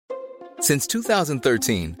Since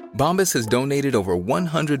 2013, Bombas has donated over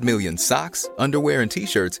 100 million socks, underwear, and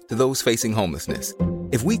T-shirts to those facing homelessness.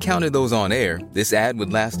 If we counted those on air, this ad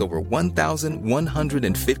would last over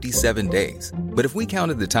 1,157 days. But if we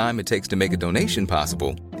counted the time it takes to make a donation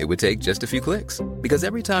possible, it would take just a few clicks. Because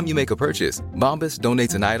every time you make a purchase, Bombas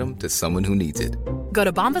donates an item to someone who needs it. Go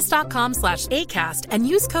to bombas.com/ACAST and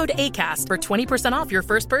use code ACAST for 20% off your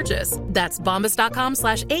first purchase. That's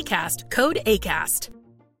bombas.com/ACAST, code ACAST.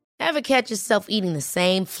 Ever catch yourself eating the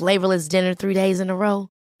same flavorless dinner 3 days in a row?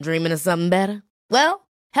 Dreaming of something better? Well,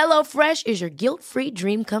 HelloFresh is your guilt-free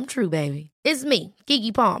dream come true, baby. It's me,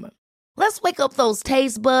 Keke Palmer. Let's wake up those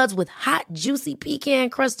taste buds with hot, juicy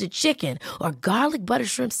pecan-crusted chicken or garlic butter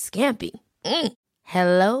shrimp scampi.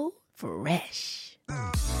 Hello Fresh.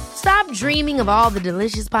 Stop dreaming of all the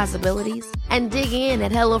delicious possibilities and dig in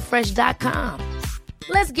at HelloFresh.com.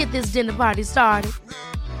 Let's get this dinner party started.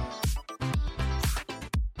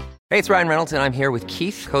 Hey, it's Ryan Reynolds, and I'm here with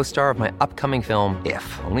Keith, co-star of my upcoming film,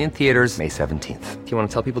 If, only in theaters May 17th. Do you want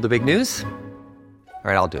to tell people the big news? All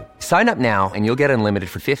right, I'll do it. Sign up now and you'll get unlimited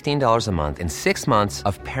for $15 a month and 6 months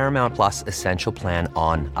of Paramount Plus Essential Plan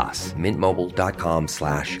on us.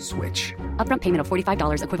 MintMobile.com/switch. Upfront payment of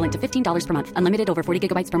 $45 equivalent to $15 per month. Unlimited over 40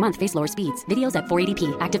 gigabytes per month. Face lower speeds. Videos at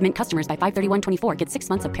 480p. Active Mint customers by 531.24 get 6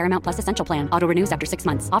 months of Paramount Plus Essential Plan. Auto renews after 6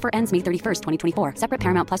 months. Offer ends May 31st, 2024. Separate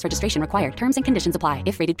Paramount Plus registration required. Terms and conditions apply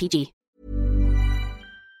if rated PG.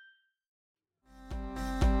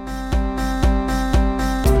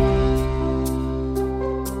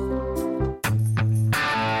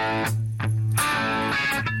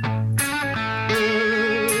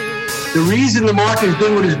 The reason the market is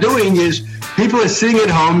doing what it's doing is people are sitting at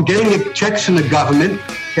home getting the checks from the government,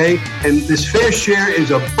 okay? And this fair share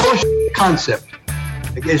is a bullshit concept.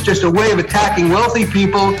 It's just a way of attacking wealthy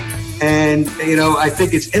people. And, you know, I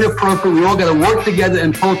think it's inappropriate. We all got to work together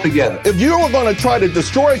and pull together. If you are going to try to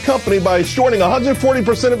destroy a company by shorting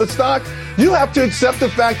 140% of its stock, you have to accept the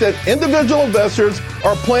fact that individual investors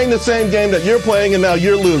are playing the same game that you're playing, and now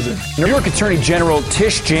you're losing. New York Attorney General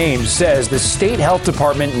Tish James says the state health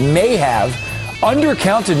department may have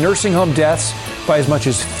undercounted nursing home deaths by as much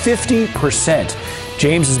as 50%.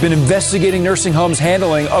 James has been investigating nursing homes'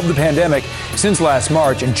 handling of the pandemic since last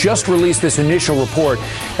March and just released this initial report.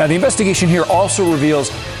 Now, the investigation here also reveals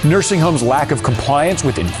nursing homes' lack of compliance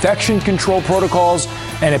with infection control protocols,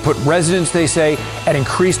 and it put residents, they say, at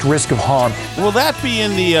increased risk of harm. Will that be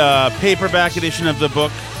in the paperback edition of the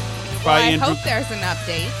book by I Andrew hope there's an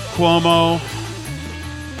update. Cuomo?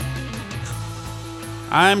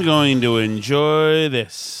 I'm going to enjoy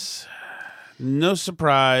this. No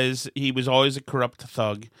surprise, he was always a corrupt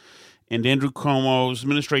thug. And Andrew Cuomo's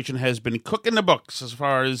administration has been cooking the books as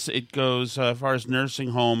far as it goes, as far as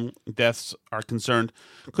nursing home deaths are concerned.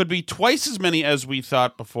 Could be twice as many as we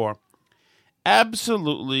thought before.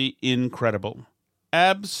 Absolutely incredible.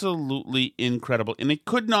 Absolutely incredible. And it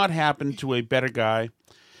could not happen to a better guy.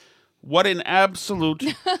 What an absolute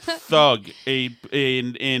thug.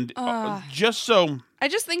 Just so... I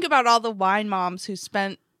just think about all the wine moms who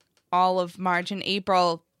spent all of March and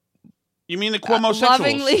April. You mean the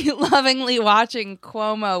Cuomo-sexuals? Lovingly watching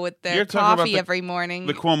Cuomo with their coffee every morning.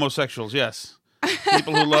 The Cuomo-sexuals, yes.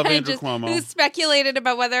 People who love Andrew Cuomo. Who speculated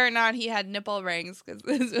about whether or not he had nipple rings, because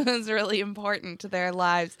this was really important to their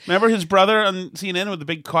lives. Remember his brother on CNN with the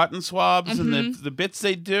big cotton swabs and the bits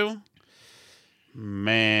they do?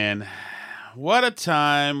 Man, what a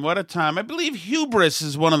time, what a time. I believe hubris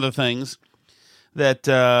is one of the things that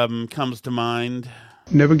comes to mind.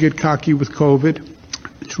 Never get cocky with COVID.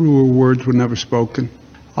 Truer words were never spoken.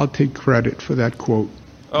 I'll take credit for that quote.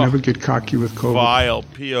 Never get cocky with COVID. Vile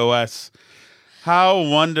POS. How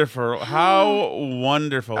wonderful. How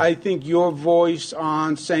wonderful. I think your voice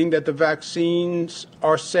on saying that the vaccines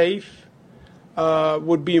are safe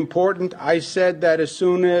would be important. I said that as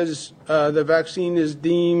soon as the vaccine is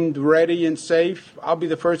deemed ready and safe, I'll be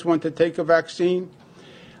the first one to take a vaccine.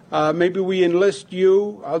 Maybe we enlist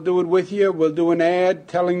you. I'll do it with you. We'll do an ad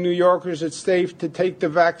telling New Yorkers it's safe to take the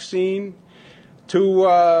vaccine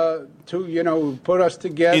to put us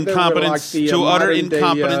together. Incompetence, like to utter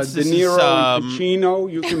incompetence. De Niro and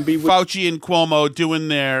Pacino. You can be with Fauci and Cuomo doing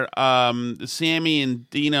their Sammy and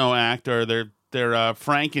Dino act, or their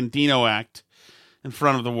Frank and Dino act in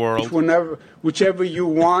front of the world. Whichever you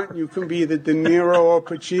want. You can be the De Niro or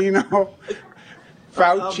Pacino.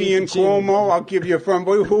 Fauci and Cuomo, I'll give you a front.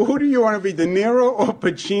 Who do you want to be, De Niro or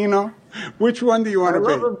Pacino? Which one do you want to be?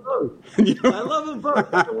 I love them both. I love them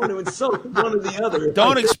both. I don't want to insult one or the other.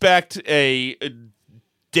 Don't expect a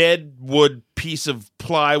dead wood piece of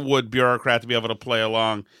plywood bureaucrat to be able to play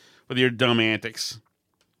along with your dumb antics.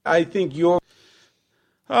 I think you're...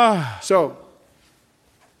 So,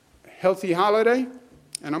 healthy holiday,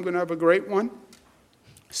 and I'm going to have a great one.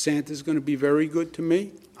 Santa's going to be very good to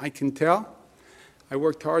me. I can tell. I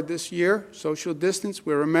worked hard this year. Social distance,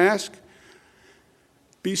 wear a mask.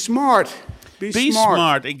 Be smart. Be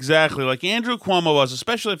smart. Exactly. Like Andrew Cuomo was,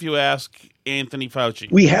 especially if you ask Anthony Fauci.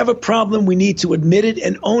 We have a problem. We need to admit it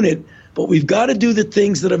and own it. But we've got to do the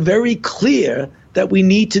things that are very clear that we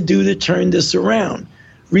need to do to turn this around.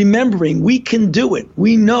 Remembering we can do it.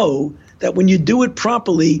 We know that when you do it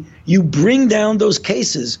properly, you bring down those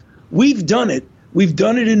cases. We've done it. We've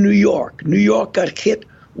done it in New York. New York got hit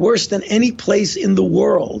worse than any place in the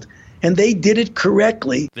world. And they did it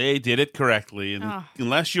correctly. They did it correctly. And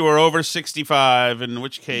unless you were over 65, in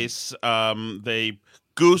which case they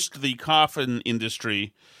goosed the coffin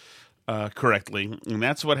industry correctly. And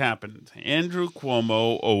that's what happened. Andrew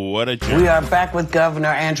Cuomo, oh, what a joke. We are back with Governor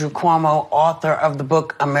Andrew Cuomo, author of the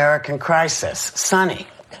book American Crisis. Sonny.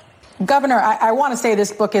 Governor, I want to say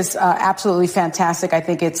this book is absolutely fantastic. I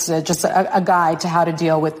think it's just a guide to how to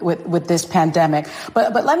deal with this pandemic.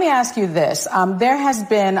 But let me ask you this. There has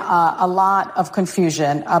been a lot of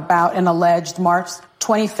confusion about an alleged March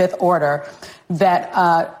 25th order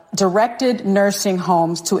that directed nursing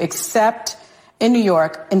homes to accept, in New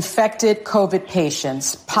York, infected COVID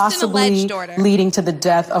patients, possibly leading to the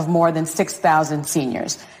death of more than 6,000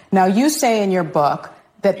 seniors. Now, you say in your book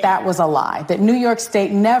that was a lie, that New York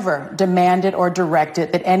State never demanded or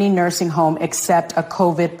directed that any nursing home accept a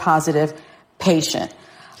COVID positive patient.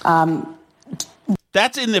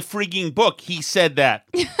 That's in the freaking book. He said that.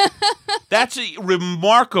 That's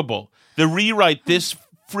remarkable. The rewrite, this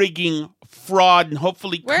freaking fraud and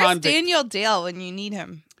hopefully Where's Daniel Dale when you need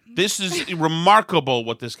him? This is remarkable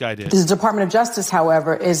what this guy did. The Department of Justice,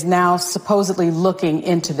 however, is now supposedly looking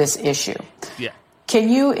into this issue. Yeah. Can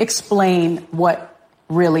you explain what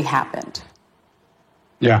really happened?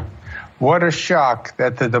 Yeah. What a shock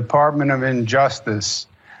that the Department of Injustice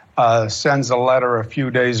sends a letter a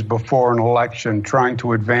few days before an election trying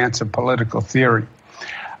to advance a political theory.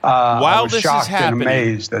 While this shocked is happening, and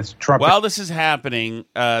amazed that Trump. While this is happening,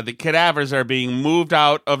 the cadavers are being moved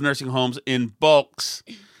out of nursing homes in bulks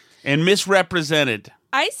and misrepresented.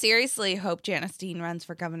 I seriously hope Janice Dean runs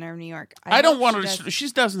for governor of New York. I don't want her. She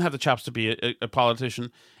doesn't have the chops to be a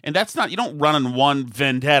politician, and that's not. You don't run in one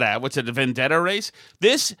vendetta. What's it? A vendetta race?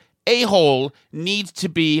 This a-hole needs to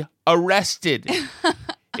be arrested.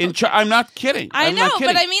 I'm not kidding. I know,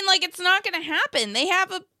 but I mean, like, it's not going to happen. They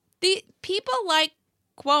have the people like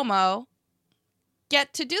Cuomo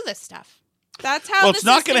get to do this stuff. That's how. Well, it's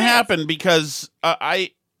not going to happen because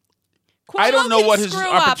I don't know what his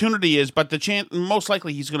opportunity is, but most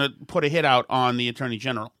likely he's going to put a hit out on the attorney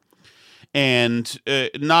general, and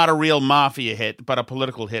not a real mafia hit, but a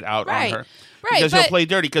political hit out on her. Right, because he'll play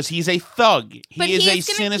dirty because he's a thug. He is a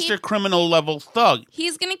sinister criminal level thug.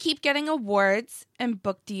 He's going to keep getting awards and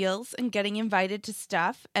book deals and getting invited to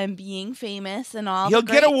stuff and being famous and all. He'll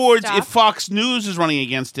get awards if Fox News is running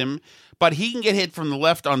against him, but he can get hit from the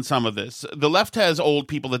left on some of this. The left has old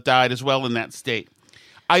people that died as well in that state.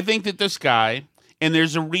 I think that this guy, and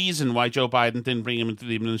there's a reason why Joe Biden didn't bring him into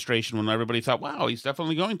the administration when everybody thought, wow, he's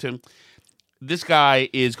definitely going to. This guy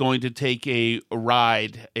is going to take a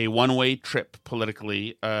ride, a one-way trip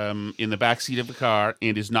politically in the backseat of the car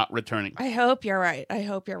and is not returning. I hope you're right.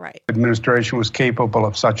 Administration was capable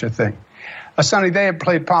of such a thing. Sonny, they have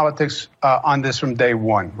played politics on this from day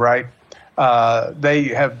one, right? They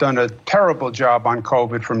have done a terrible job on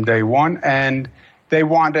COVID from day one, and they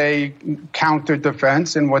want a counter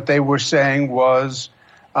defense. And what they were saying was,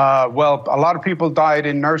 well, a lot of people died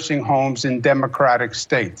in nursing homes in Democratic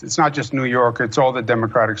states. It's not just New York, it's all the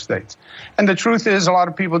Democratic states. And the truth is, a lot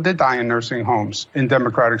of people did die in nursing homes in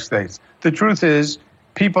Democratic states. The truth is,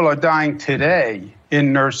 people are dying today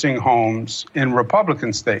in nursing homes in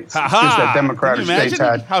Republican states. It's just that Democratic states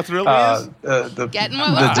had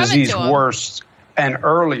the disease worse and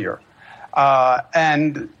earlier.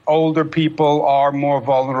 And older people are more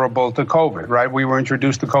vulnerable to COVID, right? We were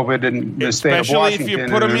introduced to COVID in the state of Washington. Especially if you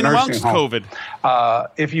put them in amongst COVID.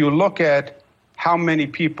 If you look at how many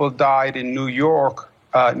people died in New York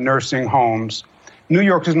nursing homes, New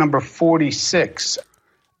York is number 46.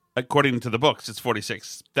 According to the books, it's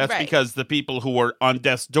 46. That's because the people who were on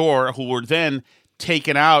death's door, who were then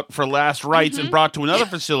taken out for last rites and brought to another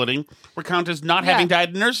facility, were counted as not having died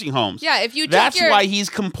in nursing homes. Yeah, if you took That's why he's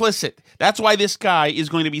complicit. That's why this guy is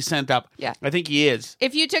going to be sent up. Yeah. I think he is.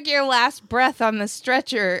 If you took your last breath on the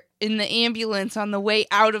stretcher in the ambulance on the way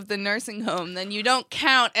out of the nursing home, then you don't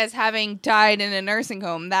count as having died in a nursing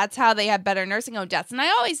home. That's how they have better nursing home deaths. And I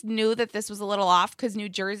always knew that this was a little off because New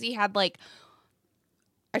Jersey had like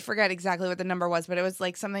I forget exactly what the number was, but it was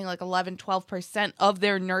like something like 11, 12% of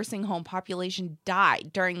their nursing home population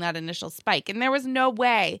died during that initial spike. And there was no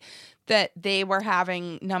way that they were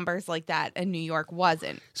having numbers like that and New York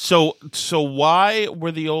wasn't. So why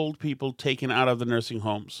were the old people taken out of the nursing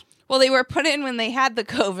homes? Well, they were put in when they had the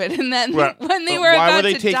COVID, and then Right. when they were why about were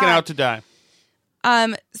they to taken die, out to die?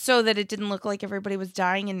 so that it didn't look like everybody was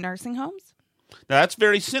dying in nursing homes. Now, that's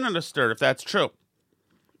very sinister if that's true.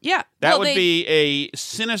 Yeah, That would be a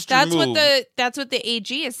sinister move. That's what the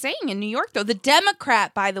AG is saying in New York, though. The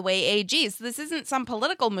Democrat, by the way, AG. So this isn't some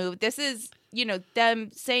political move. This is, them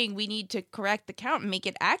saying we need to correct the count and make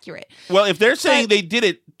it accurate. Well, if they're saying they did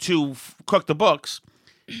it to cook the books,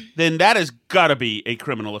 then that has got to be a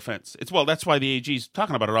criminal offense. That's why the AG is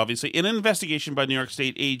talking about it, obviously. An investigation by New York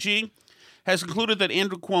State AG has concluded that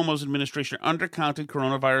Andrew Cuomo's administration undercounted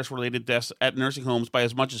coronavirus-related deaths at nursing homes by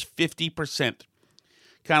as much as 50%.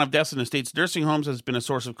 Count of deaths in the state's nursing homes has been a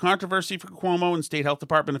source of controversy for Cuomo and state health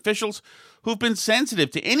department officials who've been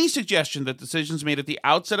sensitive to any suggestion that decisions made at the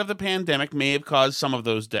outset of the pandemic may have caused some of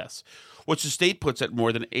those deaths, which the state puts at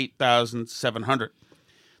more than 8,700.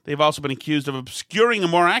 They've also been accused of obscuring a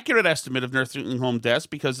more accurate estimate of nursing home deaths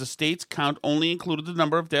because the state's count only included the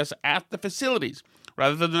number of deaths at the facilities,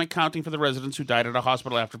 rather than accounting for the residents who died at a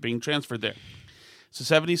hospital after being transferred there. It's a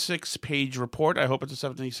 76-page report. I hope it's a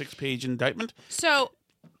 76-page indictment. So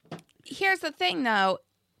here's the thing, though,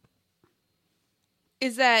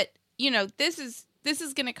 is that, this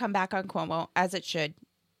is going to come back on Cuomo, as it should.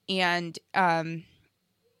 And,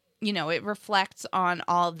 it reflects on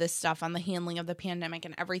all of this stuff, on the handling of the pandemic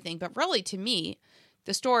and everything. But really, to me,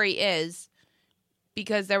 the story is,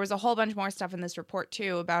 because there was a whole bunch more stuff in this report,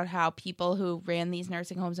 too, about how people who ran these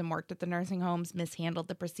nursing homes and worked at the nursing homes mishandled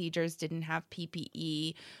the procedures, didn't have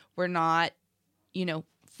PPE, were not,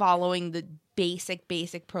 following the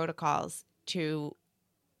basic protocols to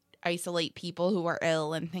isolate people who are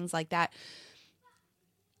ill and things like that.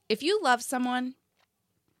 If you love someone,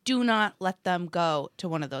 do not let them go to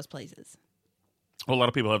one of those places. Well, a lot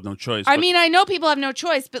of people have no choice. I mean, I know people have no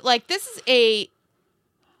choice, but this is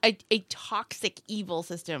a toxic, evil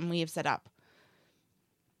system we have set up.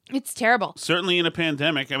 It's terrible. Certainly in a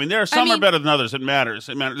pandemic. I mean, there are some are better than others. It matters.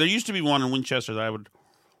 There used to be one in Winchester that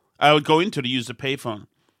I would go into to use the payphone.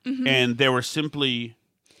 Mm-hmm. And there were simply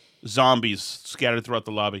zombies scattered throughout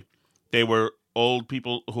the lobby. They were old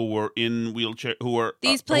people who were in wheelchair, who were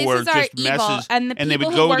these places who were just are evil, messes, and they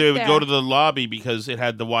would go to the lobby because it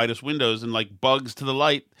had the widest windows, and like bugs to the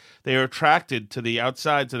light, they were attracted to the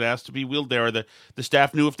outside, so they asked to be wheeled there. Or the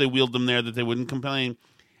staff knew if they wheeled them there that they wouldn't complain,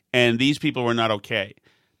 and these people were not okay,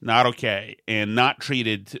 and not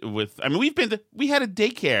treated with. I mean, we had a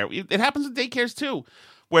daycare. It happens in daycares too,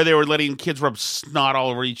 where they were letting kids rub snot all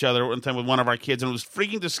over each other one time with one of our kids, and it was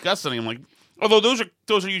freaking disgusting. I'm like, although those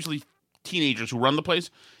are usually teenagers who run the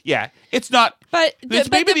place. Yeah, it's not. But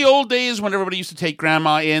maybe the old days when everybody used to take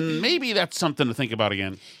grandma in. Maybe that's something to think about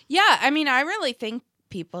again. Yeah, I mean, I really think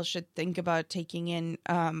people should think about taking in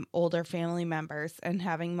older family members and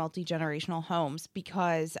having multi-generational homes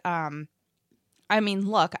because, I mean,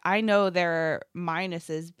 look, I know there are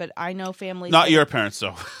minuses, but I know families. Not your parents,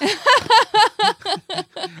 though.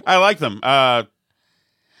 I like them.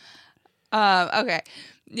 Okay.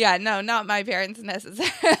 Yeah, no, not my parents necessarily.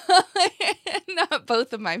 Not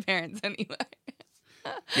both of my parents, anyway.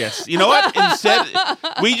 Yes. You know what? Instead,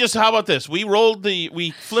 how about this?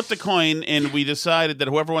 We flipped a coin, and we decided that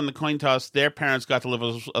whoever won the coin toss, their parents got to live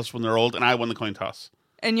with us when they're old, and I won the coin toss.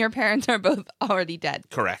 And your parents are both already dead.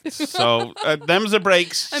 Correct. So, them's the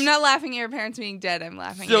breaks. I'm not laughing at your parents being dead. I'm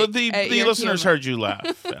laughing at the listeners heard you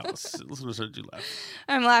laugh, Alice. The listeners heard you laugh.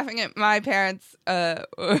 I'm laughing at my parents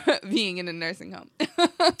being in a nursing home.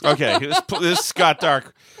 Okay. This got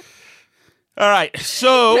dark. All right.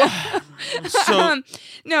 So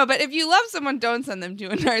no, but if you love someone, don't send them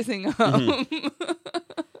to a nursing home. Mm-hmm.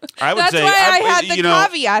 I would that's say why I had the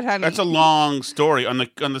caveat, honey. That's a long story. On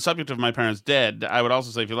the subject of my parents dead, I would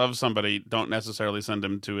also say if you love somebody, don't necessarily send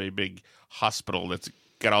them to a big hospital that's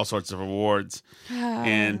got all sorts of awards.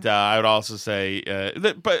 And I would also say,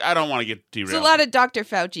 but I don't want to get derailed. There's a lot of Dr.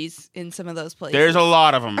 Fauci's in some of those places. There's a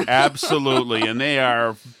lot of them, absolutely. And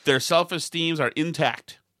their self-esteems are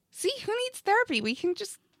intact. See, who needs therapy? We can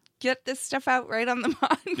just get this stuff out right on the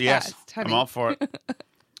podcast. Yes, honey. I'm all for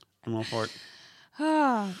it.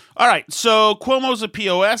 All right, so Cuomo's a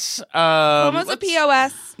POS. Cuomo's a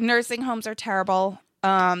POS. Nursing homes are terrible.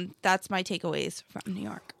 That's my takeaways from New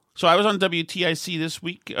York. So I was on WTIC this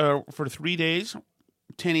week for 3 days,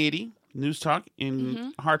 1080 News Talk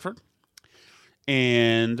in Hartford.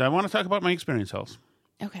 And I want to talk about my experience, Hells.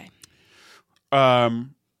 Okay.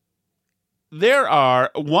 the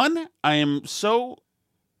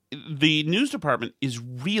news department is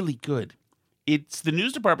really good. It's the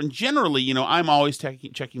news department generally, I'm always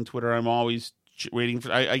checking Twitter. I'm always waiting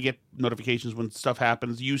for, I get notifications when stuff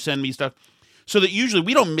happens. You send me stuff so that usually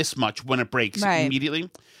we don't miss much when it breaks immediately.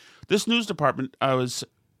 This news department I was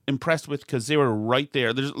impressed with because they were right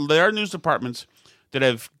there. There are news departments that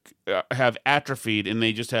have atrophied and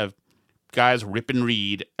they just have guys rip and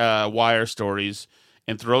read wire stories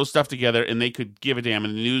and throw stuff together and they could give a damn.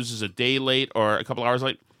 And the news is a day late or a couple hours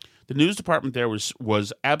late. The news department there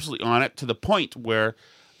was absolutely on it to the point where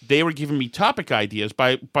they were giving me topic ideas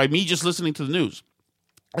by me just listening to the news.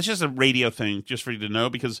 That's just a radio thing, just for you to know,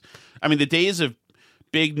 because, the days of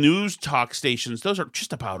big news talk stations, those are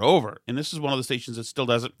just about over. And this is one of the stations that still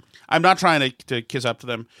does it. I'm not trying to kiss up to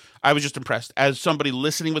them. I was just impressed. As somebody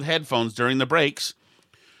listening with headphones during the breaks,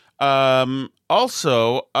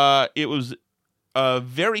 also, it was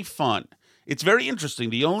very fun. It's very interesting.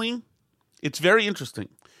 It's very interesting.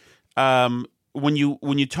 When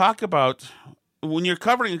you talk about when you're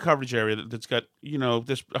covering a coverage area that's got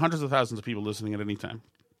there's hundreds of thousands of people listening at any time,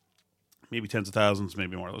 maybe tens of thousands,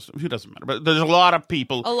 maybe more. Who doesn't matter? But there's a lot of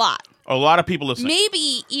people. A lot of people listening.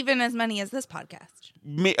 Maybe even as many as this podcast.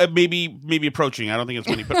 Maybe approaching. I don't think it's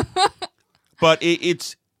many, but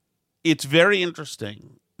it's very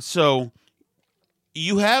interesting. So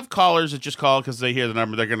you have callers that just call because they hear the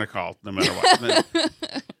number. They're going to call no matter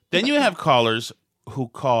what. Then you have callers who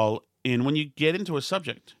call in when you get into a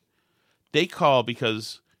subject. They call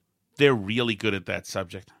because they're really good at that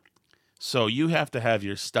subject. So you have to have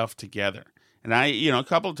your stuff together. And I, a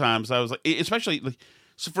couple of times I was like, especially,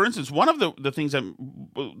 so for instance, one of the things I'm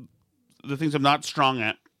not strong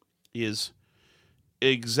at is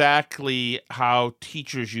exactly how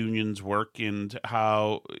teachers' unions work and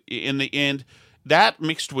how, in the end, that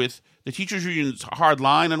mixed with the teachers' unions' hard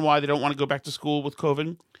line on why they don't want to go back to school with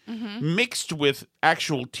COVID, mixed with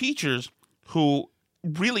actual teachers who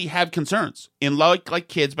really have concerns and like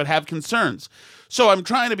kids, but have concerns. So I'm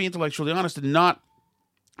trying to be intellectually honest and not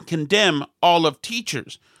condemn all of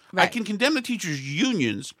teachers. Right. I can condemn the teachers'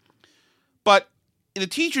 unions, but the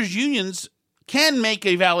teachers' unions can make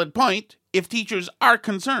a valid point if teachers are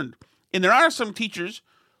concerned. And there are some teachers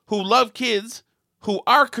who love kids who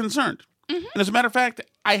are concerned. And as a matter of fact,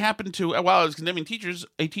 I happened to, while I was condemning teachers,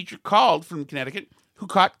 a teacher called from Connecticut who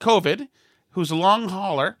caught COVID, who's a long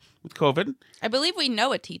hauler with COVID. I believe we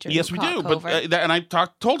know a teacher. Yes, we do. COVID. But and I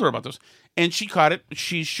told her about this, and she caught it.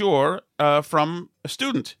 She's sure from a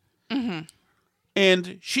student,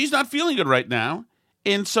 and she's not feeling good right now.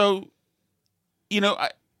 And so,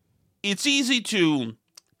 it's easy to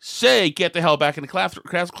say get the hell back in the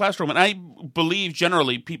classroom, and I believe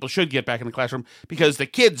generally people should get back in the classroom because the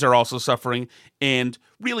kids are also suffering, and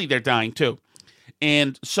really they're dying too.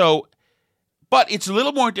 And so, but it's a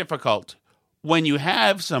little more difficult when you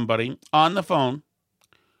have somebody on the phone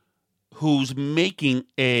who's making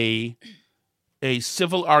a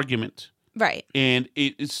civil argument. Right. And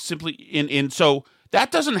it's simply, and so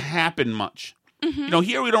that doesn't happen much.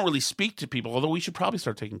 Here we don't really speak to people, although we should probably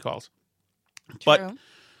start taking calls. True. But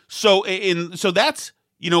so that's,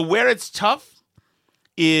 where it's tough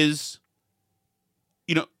is,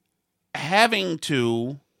 having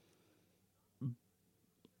to,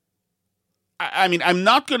 I'm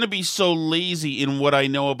not going to be so lazy in what I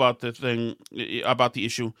know about the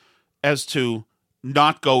issue as to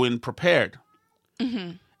not go in prepared.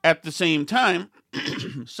 At the same time,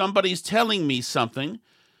 somebody's telling me something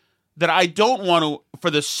that I don't want to,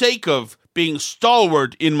 for the sake of being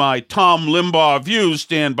stalwart in my Tom Limbaugh views,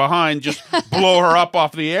 stand behind, just blow her up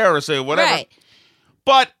off the air or say whatever. Right.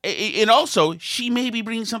 But, and also, she may be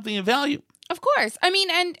bringing something of value. Of course.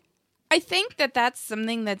 And I think that's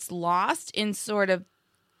something that's lost in sort of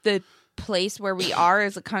the place where we are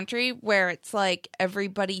as a country, where it's like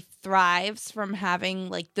everybody thrives from having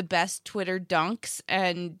like the best Twitter dunks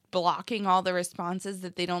and blocking all the responses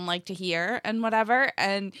that they don't like to hear and whatever.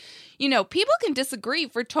 And, people can disagree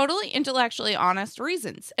for totally intellectually honest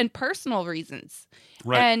reasons and personal reasons.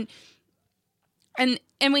 Right. And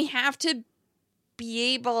we have to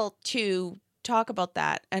be able to talk about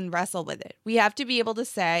that and wrestle with it. We have to be able to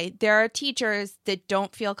say there are teachers that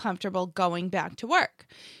don't feel comfortable going back to work,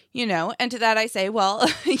 and to that I say, well,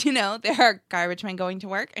 there are garbage men going to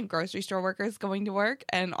work and grocery store workers going to work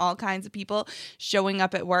and all kinds of people showing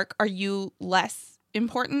up at work. Are you less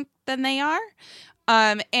important than they are?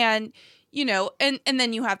 And then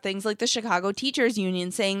you have things like the Chicago Teachers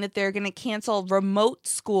Union saying that they're going to cancel remote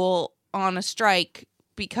school on a strike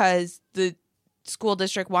because the school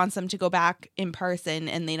district wants them to go back in person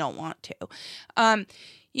and they don't want to.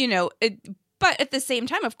 But at the same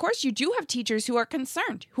time, of course, you do have teachers who are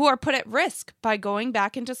concerned, who are put at risk by going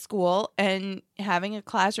back into school and having a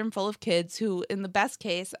classroom full of kids who, in the best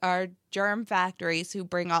case, are germ factories who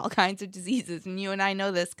bring all kinds of diseases. And you and I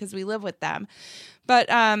know this because we live with them. But,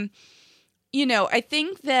 you know, I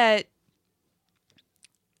think that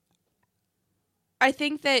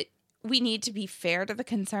we need to be fair to the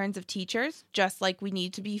concerns of teachers, just like we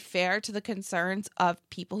need to be fair to the concerns of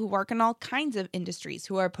people who work in all kinds of industries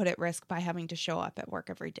who are put at risk by having to show up at work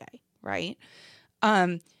every day, right?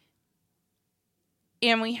 And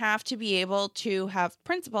we have to be able to have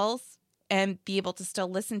principles and be able to still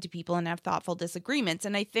listen to people and have thoughtful disagreements.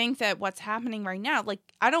 And I think that what's happening right now, like,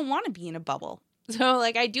 I don't want to be in a bubble. So,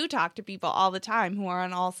 like, I do talk to people all the time who are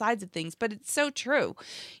on all sides of things, but it's so true.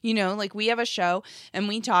 You know, like, we have a show and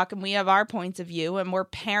we talk and we have our points of view and we're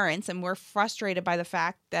parents and we're frustrated by the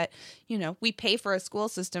fact that, you know, we pay for a school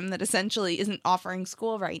system that essentially isn't offering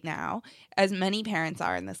school right now, as many parents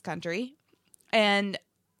are in this country. And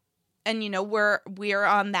you know, we're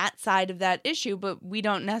on that side of that issue, but we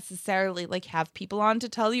don't necessarily like have people on to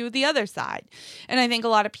tell you the other side. And I think a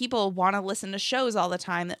lot of people want to listen to shows all the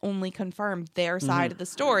time that only confirm their side of the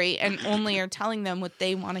story and only are telling them what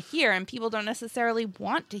they want to hear. And people don't necessarily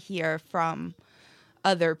want to hear from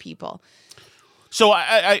other people. So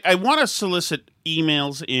I want to solicit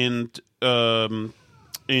emails and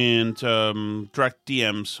direct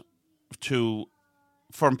DMs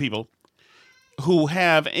from people who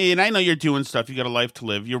have, and I know you're doing stuff. You got a life to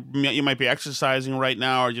live. You might be exercising right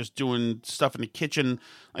now, or just doing stuff in the kitchen.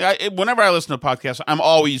 Whenever I listen to a podcast, I'm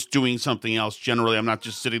always doing something else. Generally, I'm not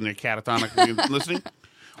just sitting there catatonically listening.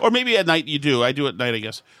 Or maybe at night you do. I do at night, I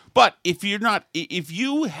guess. But if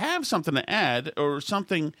you have something to add or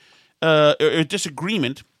something, a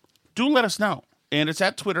disagreement, do let us know. And it's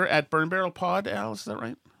at Twitter at Burn Barrel Pod. Al, is that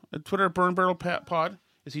right? At Twitter at Burn Barrel Pod.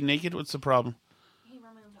 Is he naked? What's the problem?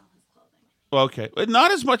 Okay.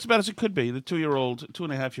 Not as much bad as it could be. The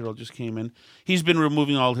 2.5-year-old just came in. He's been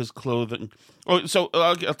removing all his clothing. Oh, so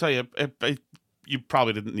I'll tell you, you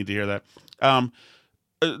probably didn't need to hear that.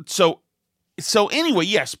 So anyway,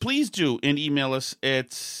 yes, please do. And email us.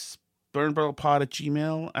 It's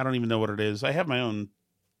burnbarrelpod@gmail.com. I don't even know what it is. I have my own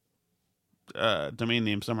domain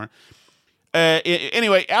name somewhere.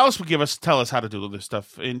 Anyway, Alice will tell us how to do this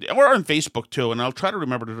stuff. And we're on Facebook, too, and I'll try to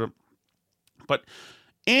remember to do it. But...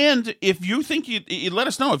 And if you think you let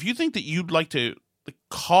us know if you think that you'd like to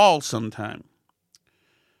call sometime,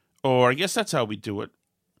 or I guess that's how we do it.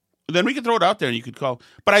 Then we could throw it out there and you could call.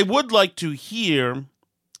 But I would like to hear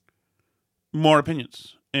more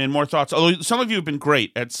opinions and more thoughts. Although some of you have been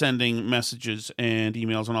great at sending messages and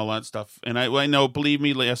emails and all that stuff. And I know, believe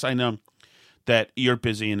me, yes, I know that you're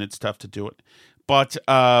busy and it's tough to do it. But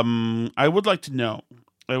I would like to know.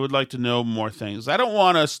 I would like to know more things. I don't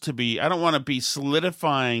want to be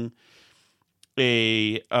solidifying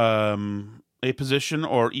a position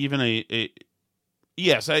or even a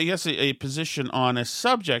position on a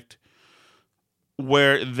subject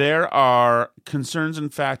where there are concerns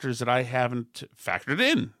and factors that I haven't factored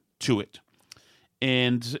in to it.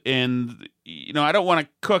 And you know, I don't want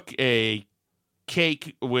to cook a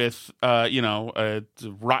cake with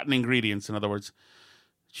rotten ingredients. In other words,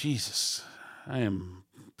 Jesus, I am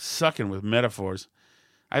sucking with metaphors.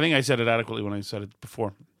 I think I said it adequately when I said it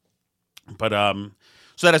before. But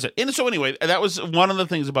so that is it. And so anyway, that was one of the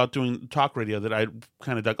things about doing talk radio that I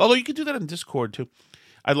kind of dug. Although you could do that in Discord too.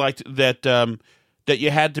 I liked that that you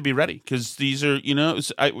had to be ready, because these are, you know,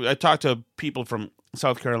 I talked to people from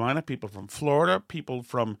South Carolina, people from Florida, people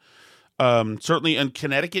from certainly in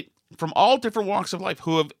Connecticut, from all different walks of life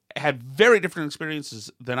who have had very different experiences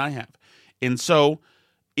than I have. And so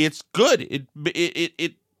it's good.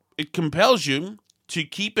 It compels you to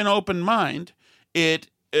keep an open mind. It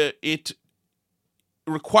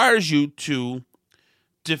requires you to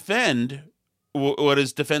defend what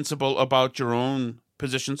is defensible about your own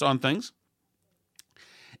positions on things,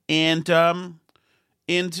 and I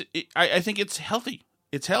think it's healthy.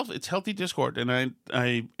 It's healthy discord, and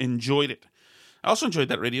I enjoyed it. I also enjoyed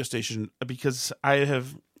that radio station because I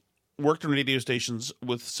have worked on radio stations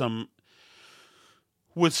with some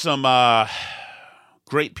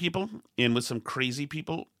great people and with some crazy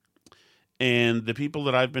people, and the people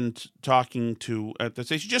that I've been talking to at the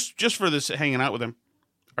station, just for this hanging out with them,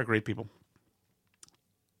 are great people.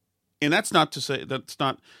 And that's not to say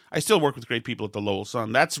I still work with great people at the Lowell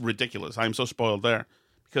Sun. That's ridiculous. I'm so spoiled there,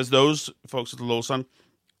 because those folks at the Lowell Sun,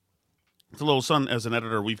 as an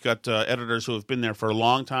editor, we've got editors who have been there for a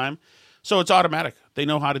long time, so it's automatic. They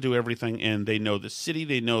know how to do everything, and they know the city,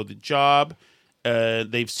 they know the job,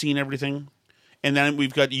 they've seen everything. And then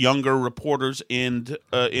we've got younger reporters, and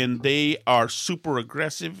they are super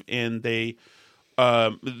aggressive, and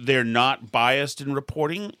they're not biased in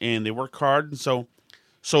reporting, and they work hard. And so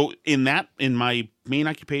in my main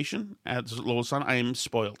occupation as Lowell Sun, I am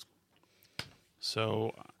spoiled.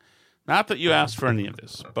 So, not that you asked for any of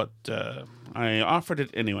this, but I offered it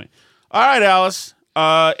anyway. All right, Alice.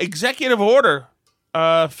 Executive order,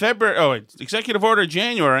 Executive order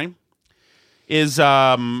January is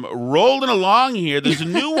rolling along here. There's a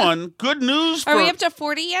new one. Good news. Are we up to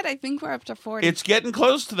 40 yet? I think we're up to 40. It's getting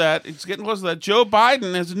close to that. Joe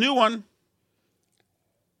Biden has a new one.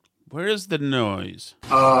 Where is the noise?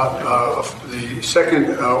 The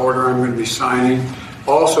second order I'm going to be signing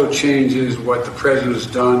also changes what the president has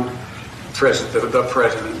done, the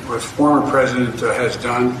president, what former president has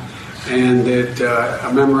done, and it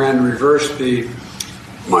a memorandum reversed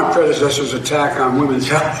my predecessor's attack on women's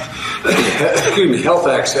health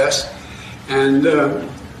access, and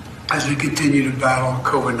as we continue to battle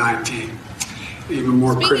COVID-19. Even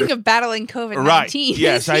more Speaking of battling COVID-19. Right,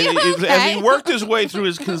 yes. As he worked his way through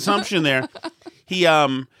his consumption there, he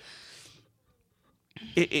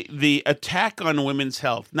the attack on women's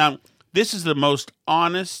health. Now, this is the most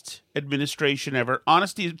honest administration ever.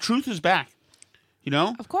 Honesty, truth is back. You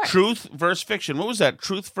know? Of course. Truth versus fiction. What was that?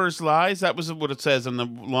 Truth versus lies? That was what it says on the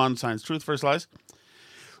lawn signs. Truth versus lies?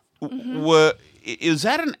 Mm-hmm. Is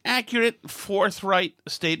that an accurate, forthright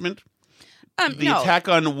statement? No. Attack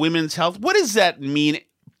on women's health? What does that mean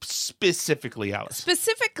specifically, Alice?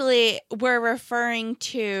 Specifically, we're referring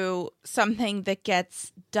to something that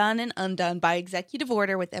gets done and undone by executive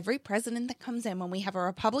order with every president that comes in. When we have a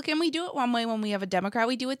Republican, we do it one way. When we have a Democrat,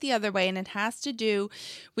 we do it the other way. And it has to do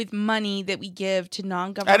with money that we give to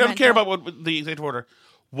non-governmental... I don't care about what the executive order.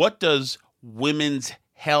 What does women's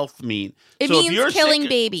health mean? It means killing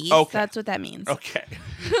babies. Okay. That's what that means. Okay.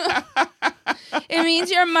 It means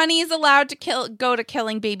your money is allowed to go to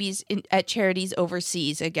killing babies at charities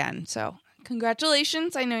overseas again. So,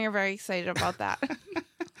 congratulations. I know you're very excited about that.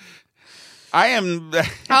 I am.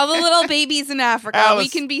 All the little babies in Africa, Alice, we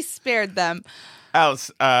can be spared them. Alice,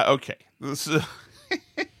 okay.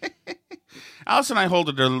 Alice and I hold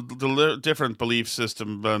a different belief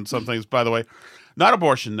system on some things, by the way. Not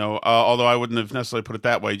abortion, no, although I wouldn't have necessarily put it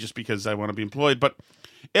that way just because I want to be employed. But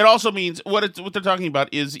it also means what they're talking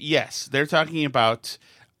about is, yes, they're talking about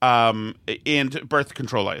and birth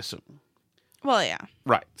control, I assume. Well, yeah.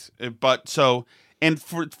 Right. But so, and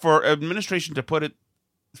for administration to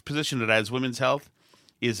position it as women's health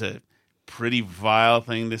is a pretty vile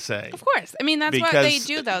thing to say. Of course. I mean, that's what they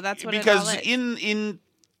do, though. That's what it all is. Because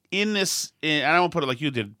in this, and I won't put it like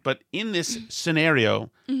you did, but in this scenario...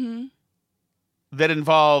 Mm-hmm. That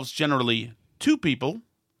involves generally two people.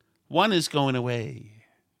 One is going away,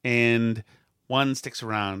 and one sticks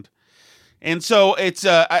around, and so it's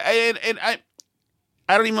I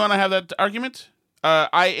don't even want to have that argument.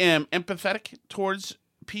 I am empathetic towards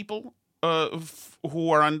people who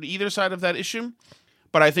are on either side of that issue,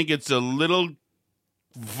 but I think it's a little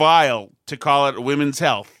vile to call it women's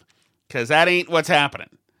health because that ain't what's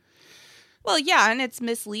happening. Well, yeah, and it's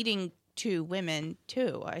misleading to women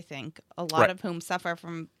too, I think, a lot of whom suffer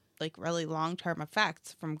from like really long-term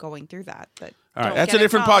effects from going through that. But all right, that's a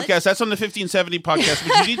different podcast. That's on the 1570 podcast,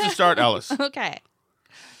 but you need to start, Alice. Okay.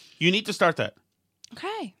 You need to start that.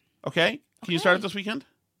 Okay. Okay? Can you start it this weekend?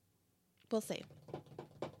 We'll see.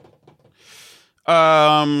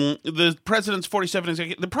 The president's 47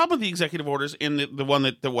 executive... The problem with the executive orders in the one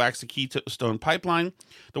that waxed the Keystone Pipeline,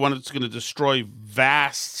 the one that's going to destroy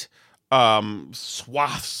vast...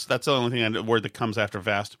 swaths, that's the only word that comes after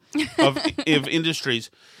vast, of industries,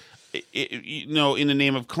 in the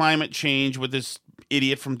name of climate change with this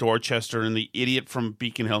idiot from Dorchester and the idiot from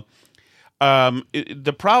Beacon Hill.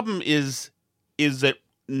 The problem is that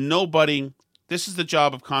this is the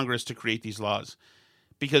job of Congress to create these laws,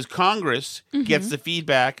 because Congress gets the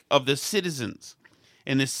feedback of the citizens,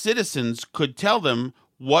 and the citizens could tell them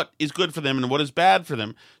what is good for them and what is bad for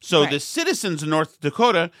them. So the citizens in North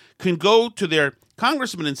Dakota can go to their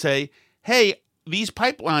congressman and say, hey, these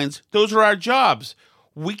pipelines, those are our jobs.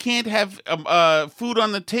 We can't have food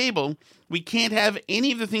on the table. We can't have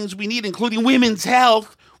any of the things we need, including women's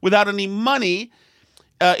health, without any money.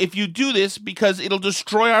 If you do this, because it'll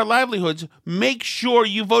destroy our livelihoods, make sure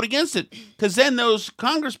you vote against it. Because then those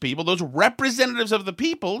congresspeople, those representatives of the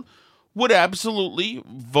people, would absolutely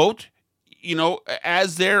vote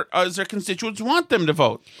as their constituents want them to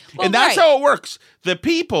vote. Well, and that's how it works. The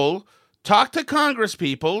people talk to Congress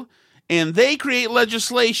people, and they create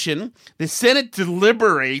legislation. The Senate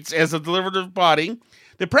deliberates as a deliberative body.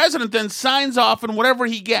 The president then signs off on whatever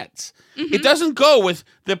he gets. Mm-hmm. It doesn't go with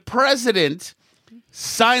the president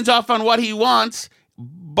signs off on what he wants,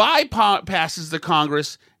 bypasses the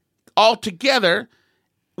Congress altogether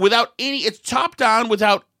without any, it's top down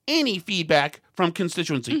without any feedback from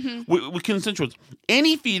constituency, with constituents,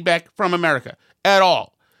 any feedback from America at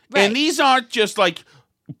all. Right. And these aren't just like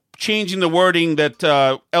changing the wording that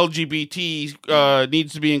LGBT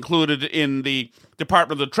needs to be included in the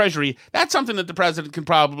Department of the Treasury. That's something that the president can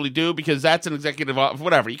probably do because that's an executive,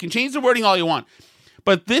 whatever. You can change the wording all you want.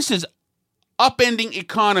 But this is upending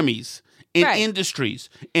economies in industries.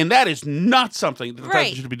 And that is not something that the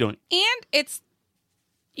president should be doing. And it's,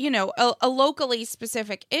 you know, a locally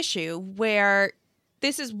specific issue where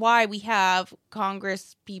this is why we have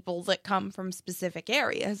Congress people that come from specific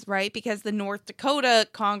areas, right? Because the North Dakota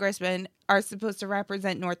congressmen are supposed to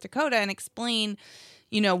represent North Dakota and explain,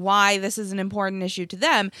 you know, why this is an important issue to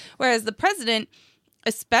them. Whereas the president,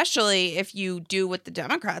 especially if you do what the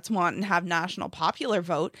Democrats want and have national popular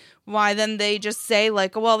vote, why then they just say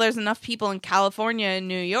like, well, there's enough people in California and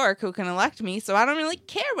New York who can elect me, so I don't really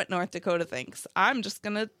care what North Dakota thinks. I'm just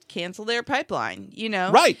going to cancel their pipeline, you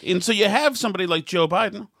know? Right. And so you have somebody like Joe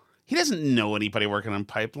Biden. He doesn't know anybody working on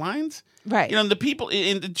pipelines. Right. You know, the people,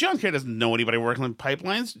 and John Kerry doesn't know anybody working on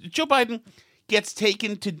pipelines. Joe Biden gets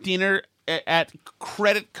taken to dinner at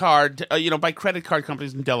credit card, by credit card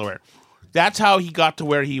companies in Delaware. That's how he got to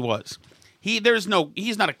where he was. He's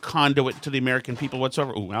not a conduit to the American people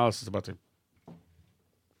whatsoever. Ooh, Alice is about to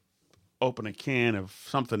open a can of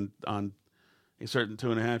something on a certain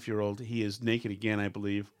 2.5-year-old. He is naked again, I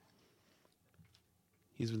believe.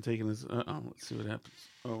 He's been taking his, let's see what happens.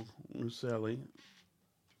 Oh, there's Sally.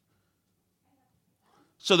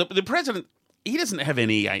 So the president, he doesn't have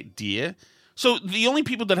any idea. So the only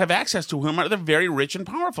people that have access to him are the very rich and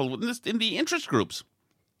powerful in the interest groups.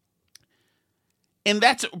 And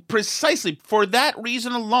that's precisely for that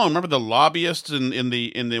reason alone. Remember the lobbyists in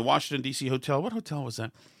the Washington, D.C. hotel? What hotel was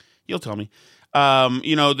that? You'll tell me.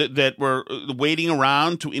 That were waiting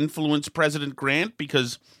around to influence President Grant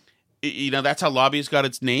because, that's how lobbyists got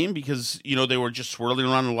its name because, they were just swirling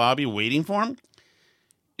around the lobby waiting for him.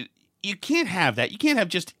 You can't have that. You can't have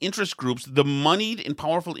just interest groups, the moneyed and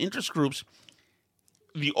powerful interest groups,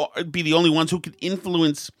 be the only ones who can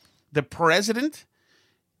influence the president.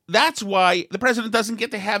 That's why the president doesn't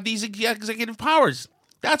get to have these executive powers.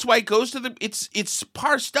 That's why it goes to it's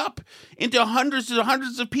parsed up into hundreds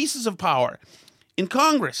of pieces of power in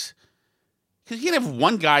Congress. Because you can have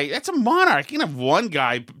one guy, that's a monarch. You can have one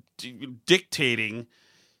guy dictating,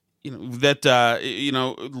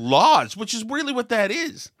 laws, which is really what that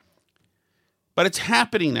is. But it's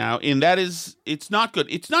happening now, and it's not good.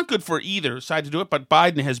 It's not good for either side to do it, but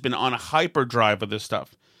Biden has been on a hyperdrive of this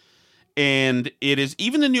stuff. And it is,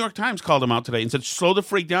 even the New York Times called him out today and said, slow the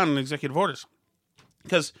freak down on executive orders.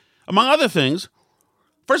 Because, among other things,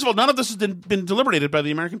 first of all, none of this has been deliberated by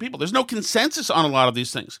the American people. There's no consensus on a lot of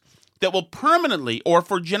these things that will permanently or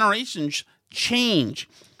for generations change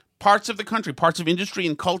parts of the country, parts of industry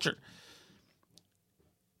and culture.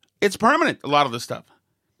 It's permanent, a lot of this stuff.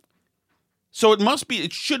 So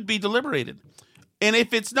it should be deliberated. And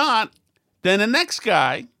if it's not, then the next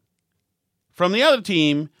guy from the other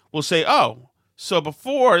team will say, oh, so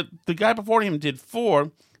before, the guy before him did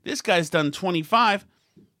 4, this guy's done 25,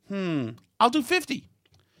 I'll do 50.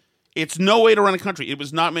 It's no way to run a country. It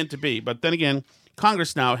was not meant to be. But then again,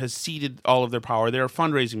 Congress now has ceded all of their power. They're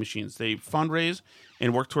fundraising machines. They fundraise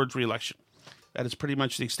and work towards re-election. That is pretty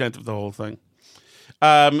much the extent of the whole thing.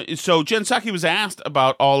 So Jen Psaki was asked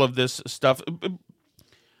about all of this stuff.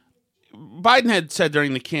 Biden had said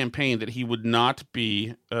during the campaign that he would not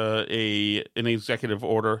be an executive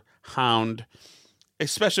order hound,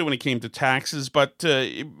 especially when it came to taxes. But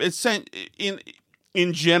it's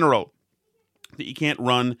in general that you can't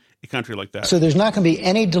run a country like that. So there's not going to be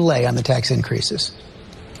any delay on the tax increases.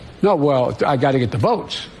 No, well, I got to get the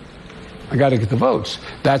votes.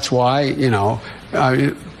 That's why,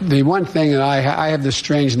 the one thing that I have this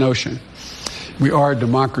strange notion. We are a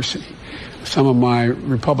democracy. Some of my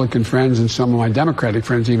Republican friends and some of my Democratic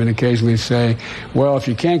friends even occasionally say, well, if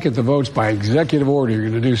you can't get the votes by executive order, you're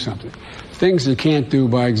going to do something. Things you can't do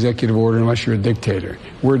by executive order unless you're a dictator.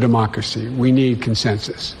 We're a democracy. We need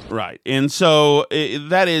consensus. Right. And so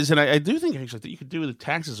that is, and I do think actually that you could do the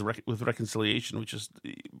taxes with reconciliation, which is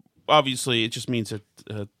obviously it just means a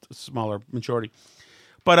smaller majority.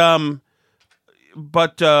 But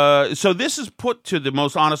so this is put to the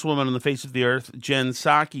most honest woman on the face of the earth, Jen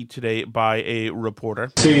Psaki, today by a reporter.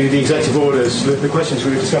 To the executive orders, the questions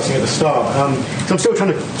we were discussing at the start. So I'm still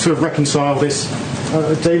trying to sort of reconcile this.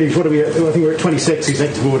 Daily, what are we? I think we're at 26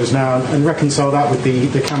 executive orders now, and reconcile that with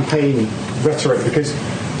the campaign rhetoric, because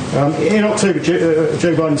In October,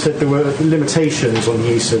 Joe Biden said there were limitations on the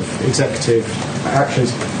use of executive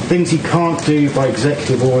actions, things you can't do by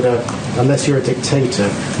executive order unless you're a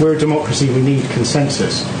dictator. We're a democracy, we need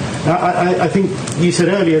consensus. Now, I think you said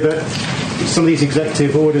earlier that some of these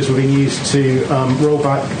executive orders were being used to roll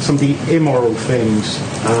back some of the immoral things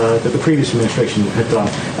that the previous administration had done.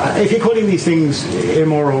 If you're calling these things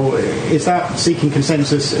immoral, is that seeking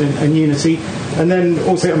consensus and unity? And then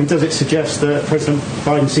also, does it suggest that President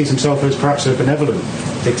Biden sees himself as perhaps a benevolent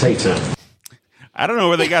dictator? I don't know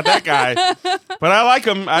where they got that guy, but I like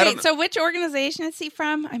him. So which organization is he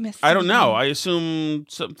from? I don't know. I assume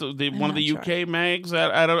one of the UK mags.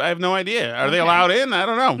 I have no idea. Are they allowed in? I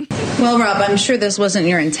don't know. Well, Rob, I'm sure this wasn't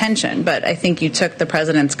your intention, but I think you took the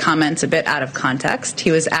president's comments a bit out of context.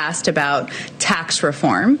 He was asked about tax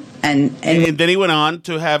reform. And then he went on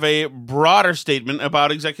to have a broader statement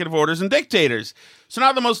about executive orders and dictators. So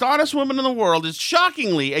now the most honest woman in the world is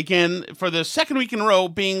shockingly, again, for the second week in a row,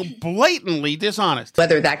 being blatantly dishonest.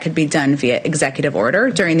 Whether that could be done via executive order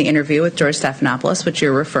during the interview with George Stephanopoulos, which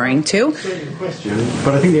you're referring to.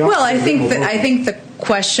 But I think the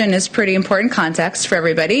question is pretty important context for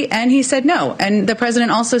everybody, and he said no. And the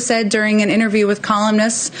president also said during an interview with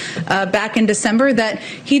columnists back in December that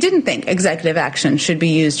he didn't think executive action should be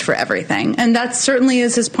used for everything, and that certainly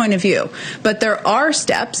is his point of view. But there are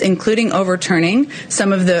steps, including overturning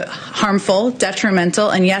some of the harmful,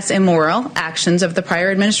 detrimental, and yes, immoral actions of the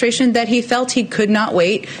prior administration that he felt he could not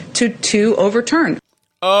wait to overturn.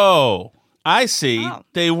 Oh, I see. Oh.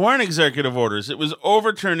 They weren't executive orders. It was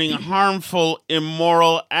overturning harmful,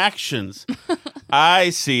 immoral actions.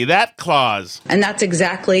 I see that clause. And that's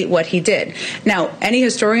exactly what he did. Now, any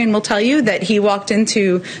historian will tell you that he walked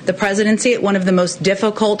into the presidency at one of the most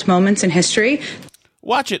difficult moments in history.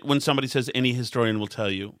 Watch it when somebody says any historian will tell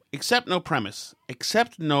you. Accept no premise.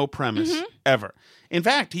 Accept no premise, ever. In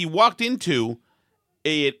fact, he walked into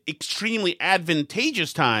an extremely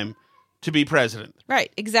advantageous time to be president.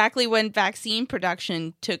 Right. Exactly when vaccine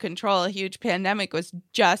production to control a huge pandemic was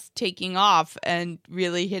just taking off and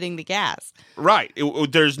really hitting the gas. Right.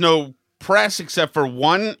 There's no press except for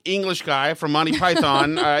one English guy from Monty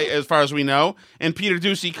Python, as far as we know, and Peter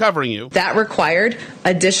Doocy covering you. That required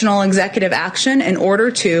additional executive action in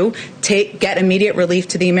order to get immediate relief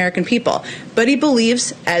to the American people. But he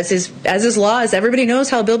believes, as is law, as everybody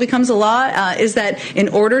knows how a bill becomes a law, is that in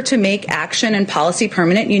order to make action and policy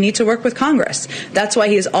permanent, you need to work with Congress. That's why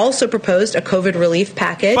he has also proposed a COVID relief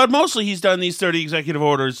package. But mostly he's done these 30 executive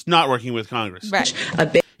orders not working with Congress. Right.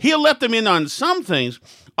 He'll let them in on some things.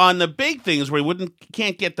 On the big things where he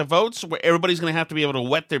can't get the votes, where everybody's going to have to be able to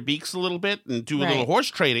wet their beaks a little bit and do a little horse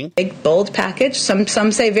trading. Big, bold package. Some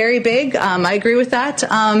say very big. I agree with that.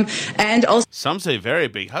 And also, some say very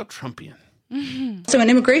big. How Trumpian. So an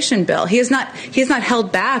immigration bill. He has not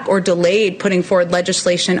held back or delayed putting forward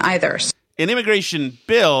legislation either. An immigration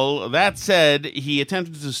bill. That said, he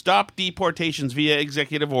attempted to stop deportations via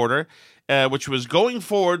executive order, which was going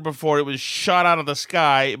forward before it was shot out of the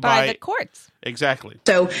sky by the courts. Exactly.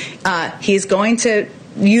 So he's going to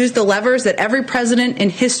use the levers that every president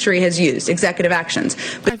in history has used, executive actions.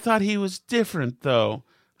 But I thought he was different, though.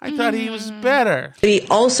 I thought he was better. He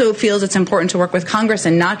also feels it's important to work with Congress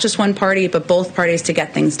and not just one party, but both parties to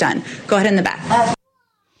get things done. Go ahead in the back.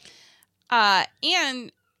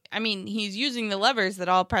 And, I mean, he's using the levers that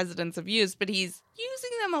all presidents have used, but he's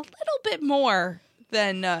using them a little bit more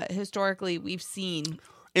than historically we've seen.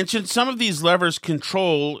 And since some of these levers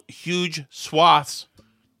control huge swaths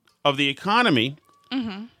of the economy,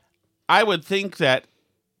 I would think that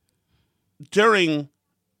during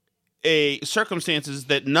circumstances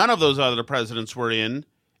that none of those other presidents were in,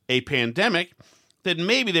 a pandemic, that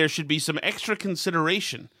maybe there should be some extra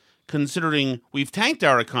consideration, considering we've tanked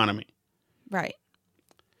our economy. Right.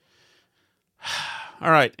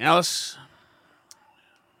 All right, Alice,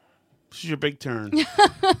 this is your big turn.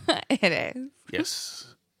 It is. Yes.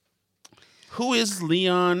 Who is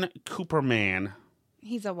Leon Cooperman?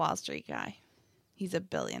 He's a Wall Street guy. He's a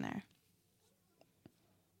billionaire.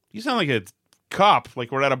 You sound like a cop,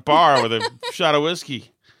 like we're at a bar with a shot of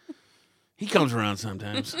whiskey. He comes around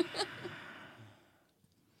sometimes.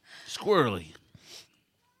 Squirrely.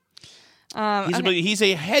 He's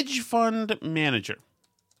a hedge fund manager.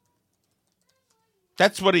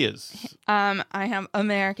 That's what he is. I am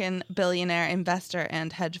American billionaire investor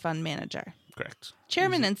and hedge fund manager. Correct.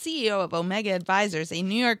 Chairman and CEO of Omega Advisors, a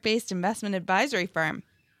New York-based investment advisory firm.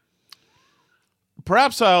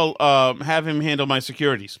 Perhaps I'll have him handle my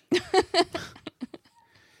securities.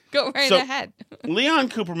 Go right ahead. Leon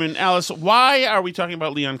Cooperman. Alice, why are we talking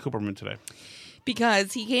about Leon Cooperman today?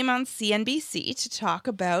 because he came on CNBC to talk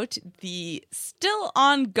about the still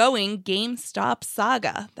ongoing GameStop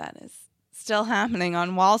saga that is still happening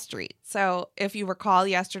on Wall Street. So if you recall,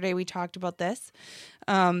 yesterday we talked about this.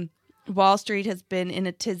 Wall Street has been in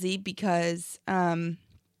a tizzy because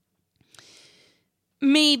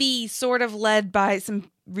maybe sort of led by some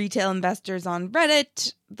retail investors on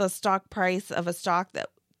Reddit, the stock price of a stock that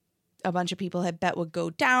a bunch of people had bet would go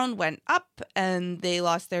down went up, and they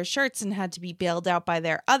lost their shirts and had to be bailed out by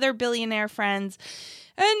their other billionaire friends.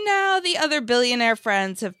 And now the other billionaire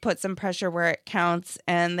friends have put some pressure where it counts,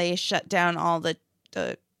 and they shut down all the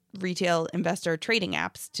retail investor trading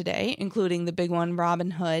apps today, including the big one,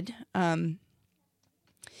 Robinhood,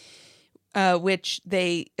 which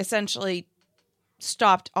they essentially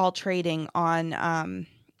stopped all trading on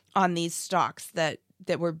these stocks that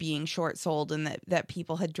were being short sold and that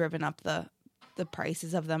people had driven up the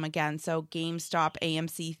prices of them again. So GameStop,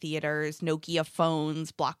 AMC Theaters, Nokia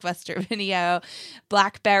phones, Blockbuster Video,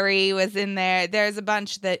 BlackBerry was in there. There's a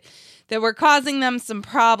bunch that were causing them some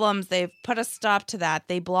problems. They've put a stop to that.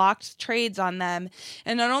 They blocked trades on them.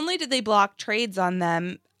 And not only did they block trades on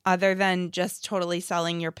them, other than just totally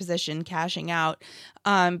selling your position, cashing out,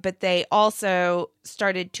 but they also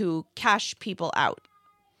started to cash people out.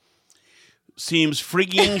 Seems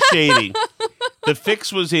freaking shady. The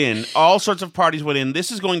fix was in. All sorts of parties went in.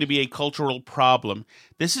 This is going to be a cultural problem.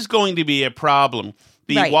 This is going to be a problem.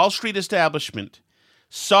 The Wall Street establishment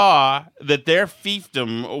saw that their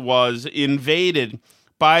fiefdom was invaded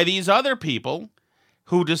by these other people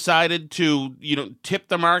who decided to, tip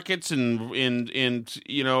the markets and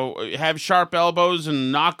have sharp elbows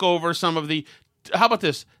and knock over some of the. How about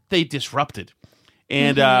this? They disrupted,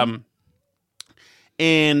 and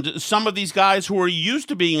and some of these guys who are used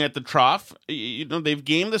to being at the trough, they've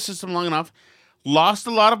gamed the system long enough, lost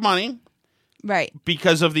a lot of money. Right.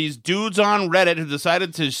 Because of these dudes on Reddit who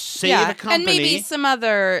decided to save a company. And maybe some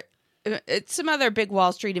other big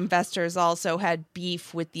Wall Street investors also had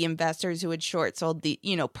beef with the investors who had short sold the,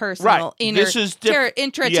 personal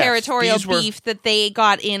intra-territorial beef that they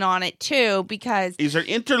got in on it too, because these are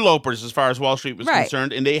interlopers as far as Wall Street was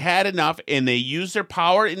concerned, and they had enough, and they used their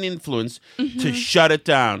power and influence to shut it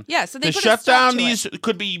down. Yeah, so they put shut down these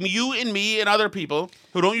could be you and me and other people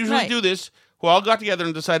who don't usually do this, who all got together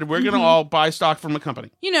and decided we're going to all buy stock from a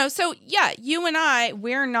company. So yeah, you and I,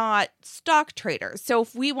 we're not stock traders. So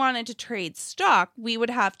if we wanted to trade stock, we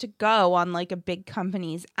would have to go on like a big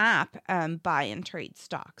company's app and buy and trade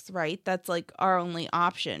stocks, right? That's like our only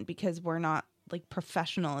option because we're not like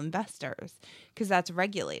professional investors because that's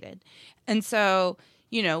regulated. And so,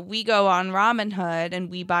 we go on Robinhood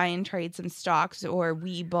and we buy and trade some stocks or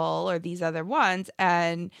Webull or these other ones.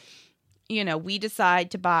 And, we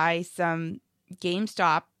decide to buy some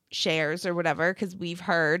GameStop shares or whatever because we've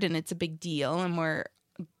heard and it's a big deal and we're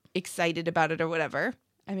excited about it or whatever.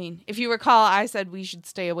 I mean, if you recall, I said we should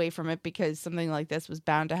stay away from it because something like this was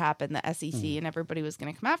bound to happen, the SEC and everybody was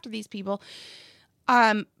going to come after these people.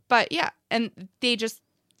 But yeah, and they just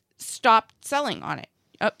stopped selling on it.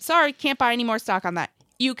 Oh, sorry, can't buy any more stock on that.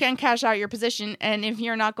 You can cash out your position, and if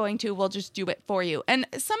you're not going to, we'll just do it for you. And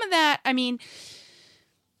some of that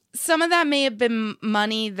may have been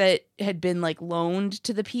money that had been like loaned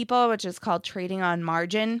to the people, which is called trading on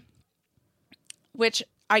margin, which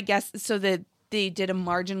I guess, so that they did a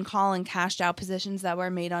margin call and cashed out positions that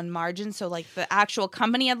were made on margin. So like the actual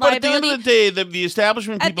company had liability. But at the end of the day, the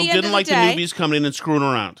establishment people didn't like the newbies coming in and screwing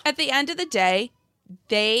around. At the end of the day,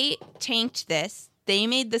 they tanked this. They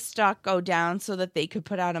made the stock go down so that they could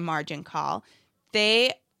put out a margin call.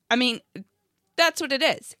 That's what it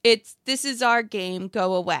is. This is our game,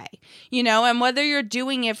 go away. And whether you're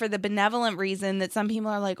doing it for the benevolent reason that some people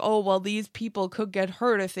are like, oh, well, these people could get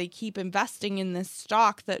hurt if they keep investing in this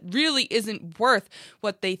stock that really isn't worth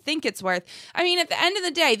what they think it's worth. At the end of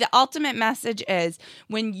the day, the ultimate message is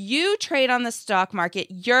when you trade on the stock market,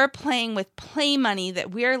 you're playing with play money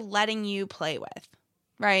that we're letting you play with,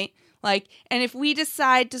 right? And if we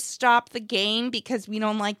decide to stop the game because we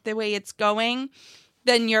don't like the way it's going,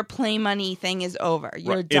 then your play money thing is over.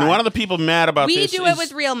 You're done. And one of the people mad about this is... We do it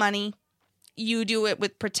with real money. You do it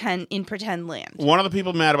with pretend land. One of the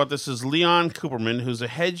people mad about this is Leon Cooperman, who's a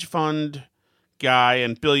hedge fund guy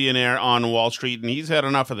and billionaire on Wall Street, and he's had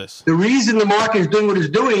enough of this. The reason the market is doing what it's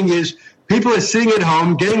doing is people are sitting at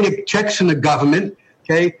home, getting the checks from the government,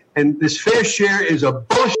 okay? And this fair share is a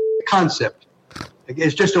bullshit concept.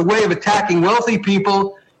 It's just a way of attacking wealthy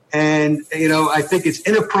people. And, I think it's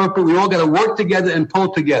inappropriate. We all got to work together and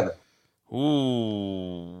pull together.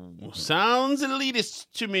 Ooh, sounds elitist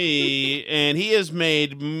to me. And he has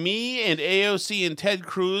made me and AOC and Ted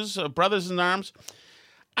Cruz brothers in arms.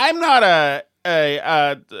 I'm not a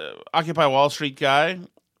a Occupy Wall Street guy,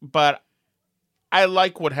 but I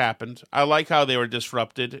like what happened. I like how they were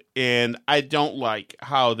disrupted, and I don't like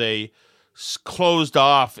how they closed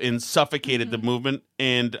off and suffocated the movement,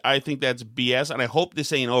 and I think that's BS, and I hope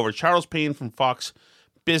this ain't over. Charles Payne from Fox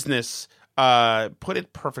Business put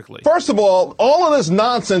it perfectly. First of all of this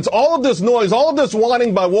nonsense, all of this noise, all of this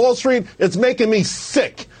whining by Wall Street, it's making me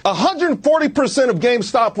sick. 140% of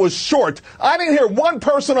GameStop was short. I didn't hear one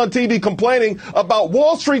person on TV complaining about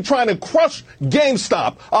Wall Street trying to crush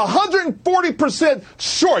GameStop. 140%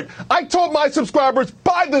 short. I told my subscribers,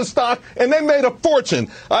 buy this stock, and they made a fortune.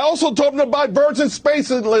 I also told them to buy Virgin Space,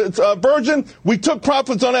 Virgin. We took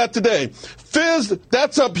profits on that today. Fizz,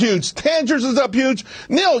 that's up huge. Tangers is up huge.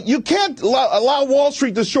 Neil, you can't allow Wall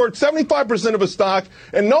Street to short 75% of a stock,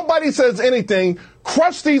 and nobody says anything.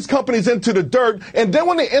 Crush these companies into the dirt, and then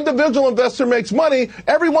when the individual investor makes money,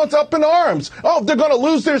 everyone's up in arms. Oh, they're going to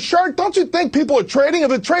lose their shirt? Don't you think people are trading?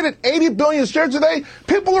 If it traded 80 billion shares today,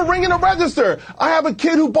 people are ringing the register. I have a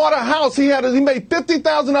kid who bought a house. He made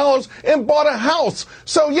 $50,000 and bought a house.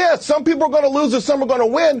 So yes, some people are going to lose and some are going to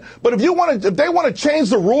win. But if they want to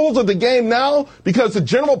change the rules of the game now because the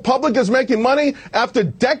general public is making money after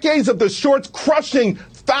decades of the shorts crushing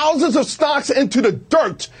thousands of stocks into the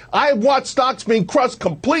dirt. I have watched stocks being crushed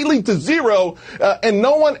completely to zero, and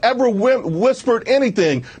no one ever whispered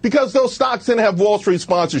anything because those stocks didn't have Wall Street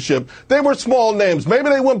sponsorship. They were small names. Maybe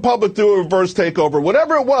they went public through a reverse takeover.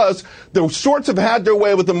 Whatever it was, the shorts have had their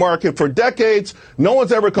way with the market for decades. No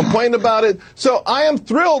one's ever complained about it. So I am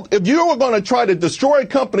thrilled. If you are going to try to destroy a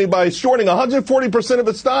company by shorting 140% of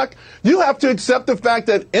its stock, you have to accept the fact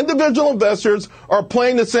that individual investors are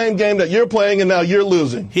playing the same game that you're playing, and now you're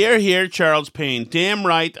losing. Here, Charles Payne. Damn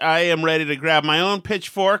right, I am ready to grab my own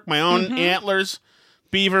pitchfork, my own antlers,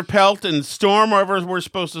 beaver pelt, and storm wherever we're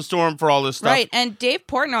supposed to storm for all this stuff. Right, and Dave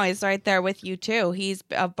Portnoy is right there with you, too. He's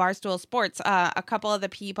of Barstool Sports. A couple of the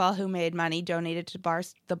people who made money donated to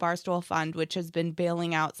the Barstool Fund, which has been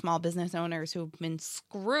bailing out small business owners who've been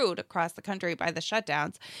screwed across the country by the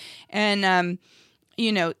shutdowns. And,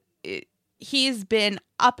 he's been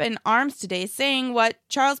up in arms today saying what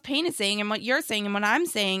Charles Payne is saying and what you're saying and what I'm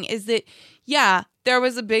saying is that, yeah, there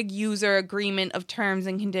was a big user agreement of terms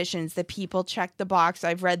and conditions that people checked the box.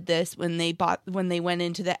 I've read this when they went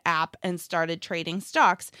into the app and started trading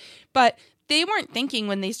stocks. But they weren't thinking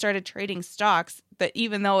when they started trading stocks that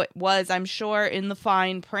even though it was, I'm sure, in the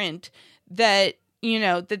fine print that,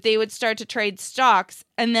 that they would start to trade stocks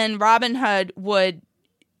and then Robinhood would,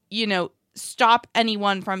 stop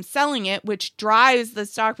anyone from selling it, which drives the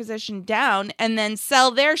stock position down, and then sell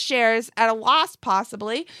their shares at a loss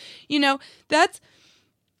possibly. That's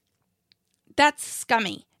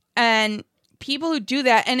scummy. And people who do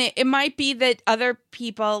that, and it might be that other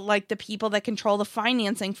people, like the people that control the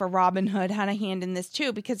financing for Robinhood, had a hand in this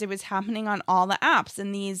too, because it was happening on all the apps.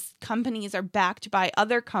 And these companies are backed by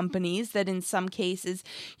other companies that in some cases,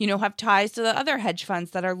 have ties to the other hedge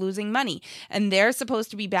funds that are losing money. And they're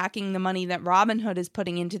supposed to be backing the money that Robinhood is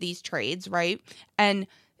putting into these trades, right? And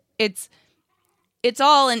it's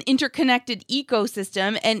all an interconnected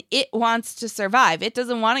ecosystem, and it wants to survive. It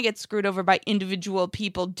doesn't want to get screwed over by individual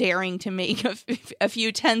people daring to make a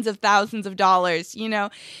few tens of thousands of dollars,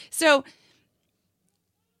 So,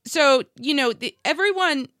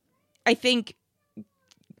 everyone, I think,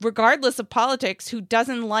 regardless of politics, who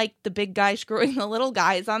doesn't like the big guy screwing the little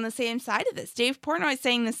guy is on the same side of this. Dave Portnoy is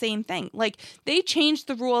saying the same thing. Like, they changed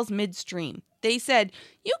the rules midstream. They said,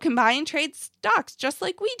 you can buy and trade stocks just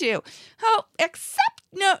like we do. Oh, except,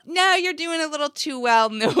 no, now you're doing a little too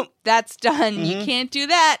well. No, that's done. Mm-hmm. You can't do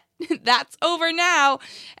that. That's over now.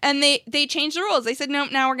 And they changed the rules. They said, no,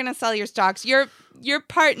 now we're going to sell your stocks. Your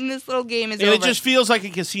part in this little game is over. It just feels like a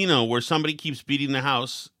casino where somebody keeps beating the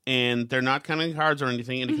house and they're not counting cards or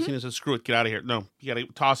anything. And the casino says, screw it, get out of here. No, you got to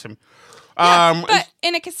toss him. Yeah, but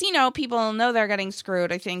in a casino, people know they're getting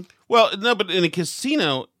screwed, I think. Well, no, but in a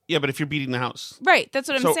casino... Yeah, but if you're beating the house. Right, that's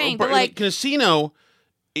what I'm saying. But like in a casino,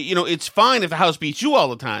 it's fine if the house beats you all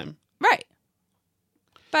the time. Right.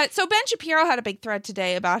 But so Ben Shapiro had a big thread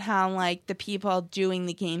today about how like the people doing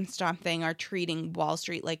the GameStop thing are treating Wall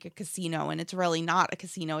Street like a casino, and it's really not a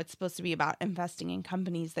casino. It's supposed to be about investing in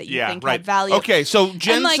companies that you think have value. Okay, so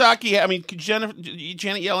Janet Yellen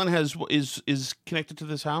is connected to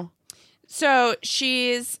this how? So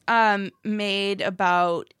she's made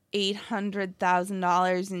about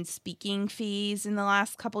 $800,000 in speaking fees in the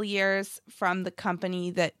last couple years from the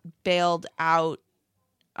company that bailed out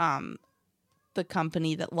the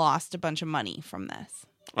company that lost a bunch of money from this.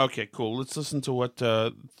 Okay, cool. Let's listen to what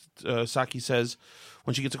Psaki says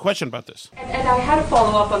when she gets a question about this. And I had a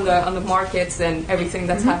follow-up on the markets and everything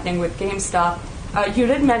that's happening with GameStop. You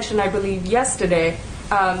did mention, I believe, yesterday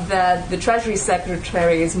that the Treasury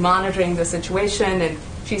Secretary is monitoring the situation and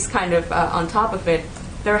she's kind of on top of it.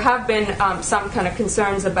 There have been some kind of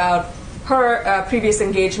concerns about her previous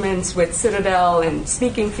engagements with Citadel and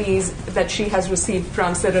speaking fees that she has received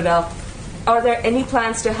from Citadel. Are there any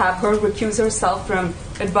plans to have her recuse herself from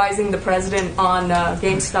advising the president on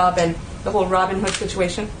GameStop and the whole Robinhood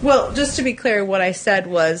situation? Well, just to be clear, what I said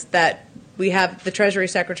was that we have the Treasury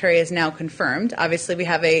Secretary is now confirmed. Obviously, we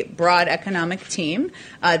have a broad economic team.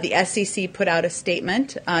 The SEC put out a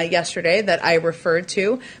statement yesterday that I referred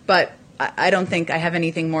to, but I don't think I have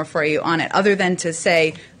anything more for you on it, other than to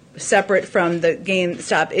say, separate from the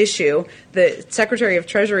GameStop issue, the Secretary of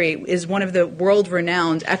Treasury is one of the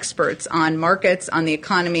world-renowned experts on markets, on the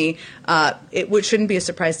economy. It shouldn't be a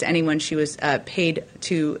surprise to anyone she was paid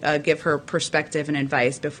to give her perspective and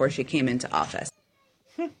advice before she came into office.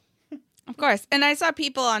 Of course. And I saw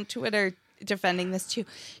people on Twitter defending this too.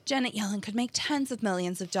 Janet Yellen could make tens of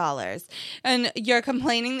millions of dollars. And you're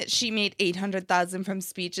complaining that she made $800,000 from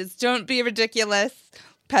speeches. Don't be ridiculous,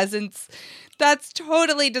 peasants. That's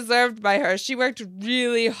totally deserved by her. She worked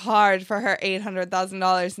really hard for her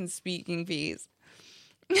 $800,000 in speaking fees.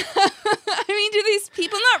 I mean, do these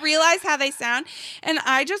people not realize how they sound? And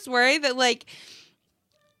I just worry that, like,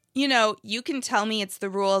 you know, you can tell me it's the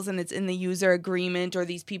rules and it's in the user agreement, or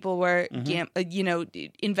these people were,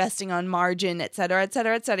 investing on margin, et cetera, et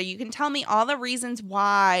cetera, et cetera. You can tell me all the reasons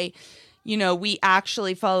why, you know, we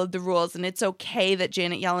actually followed the rules, and it's okay that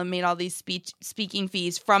Janet Yellen made all these speaking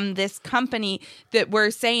fees from this company that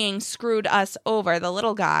we're saying screwed us over, the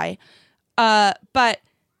little guy. But,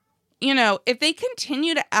 you know, if they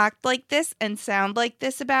continue to act like this and sound like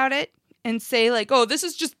this about it, and say, like, oh, this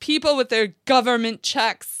is just people with their government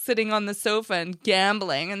checks sitting on the sofa and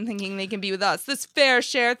gambling and thinking they can be with us. This fair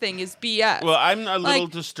share thing is BS. Well, I'm a little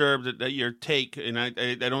disturbed at your take, and I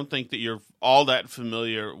don't think that you're all that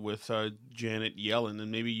familiar with Janet Yellen,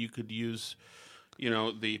 and maybe you could use, you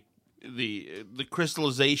know, the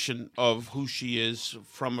crystallization of who she is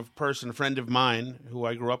from a friend of mine who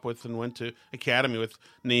I grew up with and went to academy with,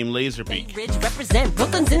 named Laserbeak. Rich represent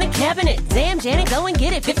Brooklyn's in the cabinet. Damn, Janet, go and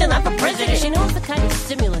get it. 15 life for president. She knows the kind of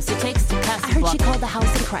stimulus it takes to pass. I heard she called the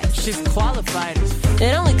House in Christ. She's qualified.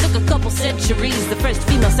 It only took a couple centuries. The first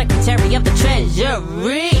female secretary of the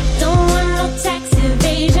Treasury. Don't want no tax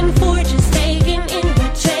evasion for just taking in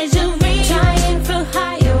the Treasury. Trying for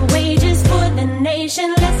higher wages for the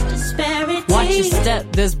nation. Less disparity. Watch your step.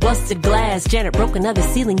 There's busted glass. Janet broke another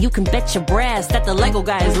ceiling. You can bet your brass that the Lego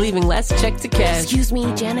guy is leaving less check to cash. Excuse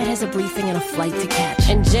me, Janet has a briefing and a flight to catch.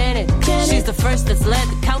 And Janet, she's the first that's led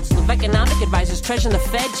the Council of Economic Advisors, treasuring the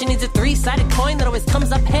Fed. She needs a three-sided coin that always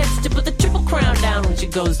comes up heads to put the triple crown down when she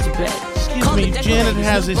goes to bed. Excuse me, Janet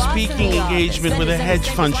has a speaking engagement with a hedge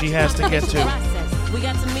fund she has to get to.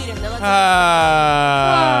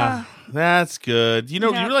 That's good. You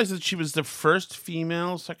know, you realize that she was the first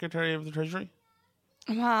female Secretary of the Treasury?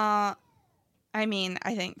 Well, I mean,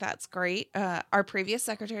 I think that's great. Our previous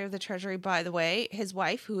Secretary of the Treasury, by the way, his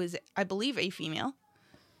wife, who is, I believe, a female,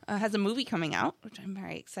 has a movie coming out, which I'm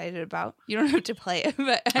very excited about. You don't have to play it,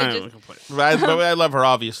 but I love her,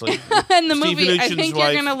 obviously. And the movie, I think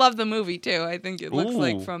you're going to love the movie, too. I think it looks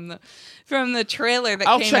like from the trailer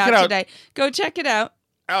that came out today. Go check it out.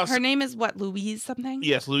 Her name is what, Louise something?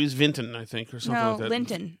 Yes, Louise Vinton, I think, or something like that.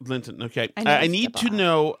 Linton. Linton, okay. I need to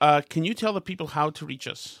know, can you tell the people how to reach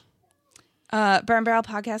us?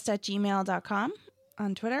 burnbarrelpodcast@gmail.com,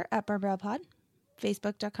 on Twitter @burnbarrelpod,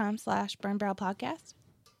 facebook.com/burnbarrelpodcast.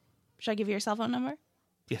 Should I give you your cell phone number?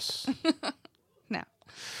 Yes. No.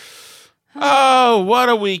 Oh, what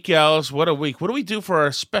a week, Alice. What a week. What do we do for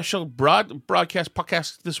our special broadcast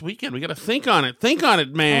podcast this weekend? We got to think on it. Think on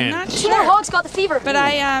it, man. I'm not sure. Hog's got the fever. But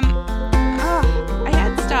I had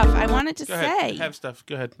stuff I wanted to say. Have stuff.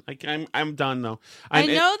 Go ahead. I'm done, though. I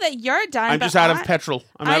know that you're done. I'm just out of petrol.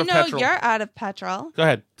 I know you're out of petrol. Go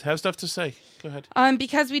ahead. Have stuff to say. Go ahead.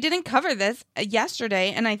 Because we didn't cover this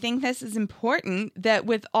yesterday, and I think this is important, that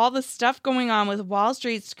with all the stuff going on with Wall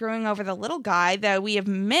Street screwing over the little guy, that we have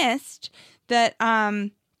missed that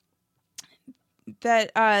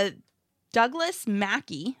Douglas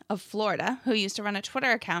Mackey of Florida, who used to run a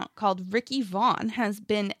Twitter account called Ricky Vaughn, has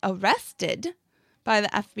been arrested by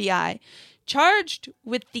the FBI, charged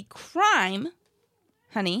with the crime,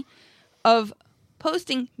 honey, of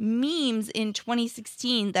posting memes in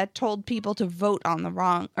 2016 that told people to vote on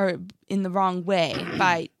in the wrong way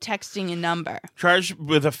by texting a number. Charged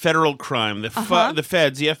with a federal crime. The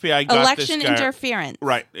feds, the FBI got election this guy. Interference.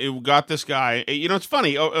 Right. It got this guy. You know, it's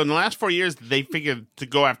funny. In the last 4 years, they figured to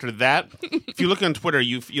go after that. If you look on Twitter,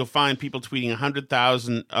 you'll find people tweeting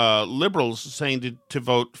 100,000 liberals saying to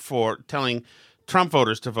vote for, telling Trump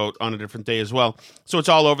voters to vote on a different day as well. So it's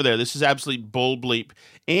all over there. This is absolute bull bleep.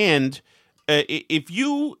 And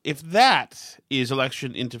if that is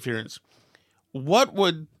election interference, what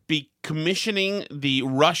would be commissioning the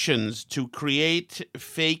Russians to create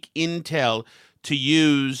fake intel to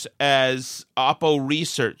use as oppo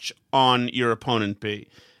research on your opponent be?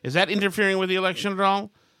 Is that interfering with the election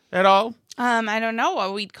at all? I don't know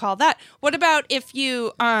what we'd call that. What about if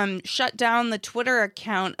you shut down the Twitter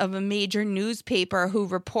account of a major newspaper who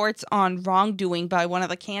reports on wrongdoing by one of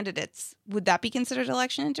the candidates? Would that be considered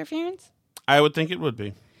election interference? I would think it would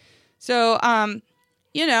be. So,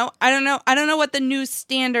 you know, I don't know what the new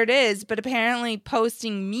standard is, but apparently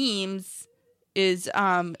posting memes is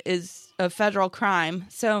a federal crime.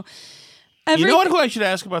 So, you know who I should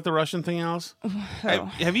ask about the Russian thing, Alice?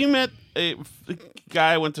 Have you met a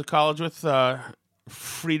guy I went to college with,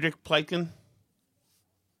 Friedrich Pleitgen?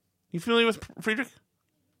 You familiar with Friedrich?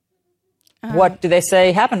 What do they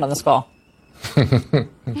say happened on this call?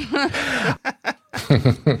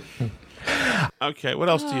 Okay, what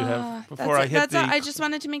else do you have before I hit I just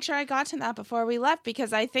wanted to make sure I got to that before we left,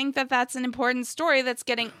 because I think that that's an important story that's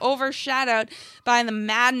getting overshadowed by the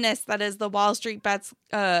madness that is the Wall Street Bets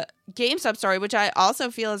GameStop story, which I also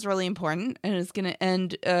feel is really important and is going to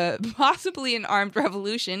end possibly an armed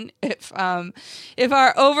revolution if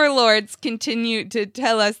our overlords continue to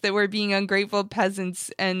tell us that we're being ungrateful peasants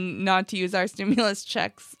and not to use our stimulus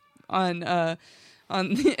checks on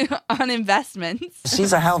investments.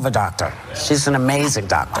 She's a hell of a doctor. She's an amazing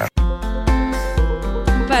doctor.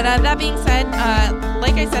 But that being said,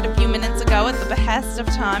 like I said a few minutes ago, at the behest of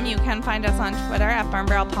Tom, you can find us on Twitter at Burn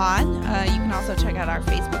Barrel Pod. You can also check out our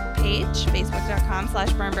Facebook page,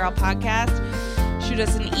 facebook.com/Burn Barrel Podcast. Shoot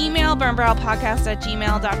us an email,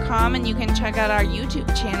 burnbarrelpodcast@gmail.com, and you can check out our YouTube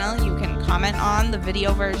channel. You can comment on the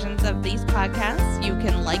video versions of these podcasts. You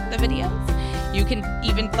can like the videos. You can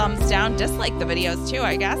even thumbs down, dislike the videos too,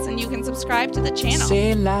 I guess, and you can subscribe to the channel.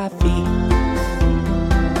 C'est la vie.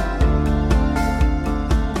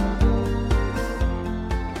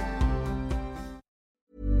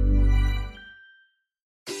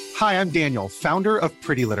 Hi, I'm Daniel, founder of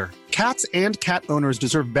Pretty Litter. Cats and cat owners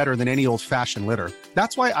deserve better than any old-fashioned litter.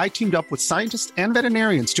 That's why I teamed up with scientists and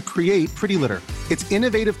veterinarians to create Pretty Litter. Its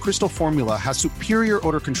innovative crystal formula has superior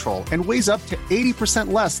odor control and weighs up to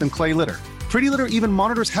 80% less than clay litter. Pretty Litter even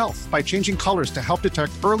monitors health by changing colors to help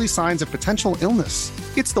detect early signs of potential illness.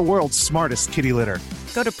 It's the world's smartest kitty litter.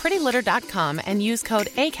 Go to prettylitter.com and use code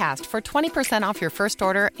ACAST for 20% off your first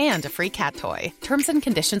order and a free cat toy. Terms and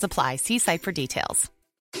conditions apply. See site for details.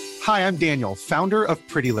 Hi, I'm Daniel, founder of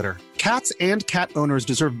Pretty Litter. Cats and cat owners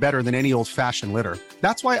deserve better than any old-fashioned litter.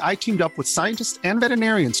 That's why I teamed up with scientists and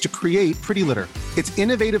veterinarians to create Pretty Litter. Its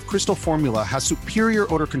innovative crystal formula has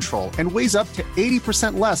superior odor control and weighs up to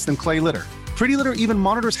 80% less than clay litter. Pretty Litter even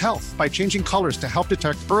monitors health by changing colors to help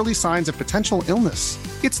detect early signs of potential illness.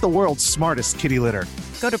 It's the world's smartest kitty litter.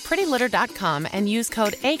 Go to prettylitter.com and use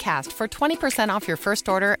code ACAST for 20% off your first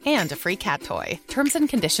order and a free cat toy. Terms and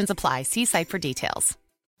conditions apply. See site for details.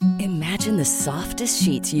 Imagine the softest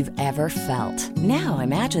sheets you've ever felt. Now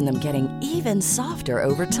imagine them getting even softer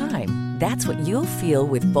over time. That's what you'll feel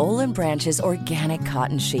with Boll & Branch's organic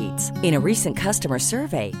cotton sheets. In a recent customer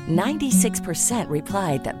survey, 96%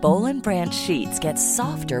 replied that Boll & Branch sheets get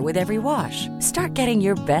softer with every wash. Start getting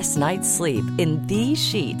your best night's sleep in these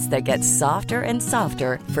sheets that get softer and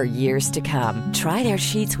softer for years to come. Try their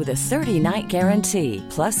sheets with a 30-night guarantee.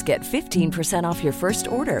 Plus, get 15% off your first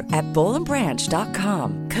order at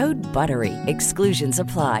bollandbranch.com. Code BUTTERY. Exclusions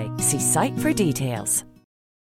apply. See site for details.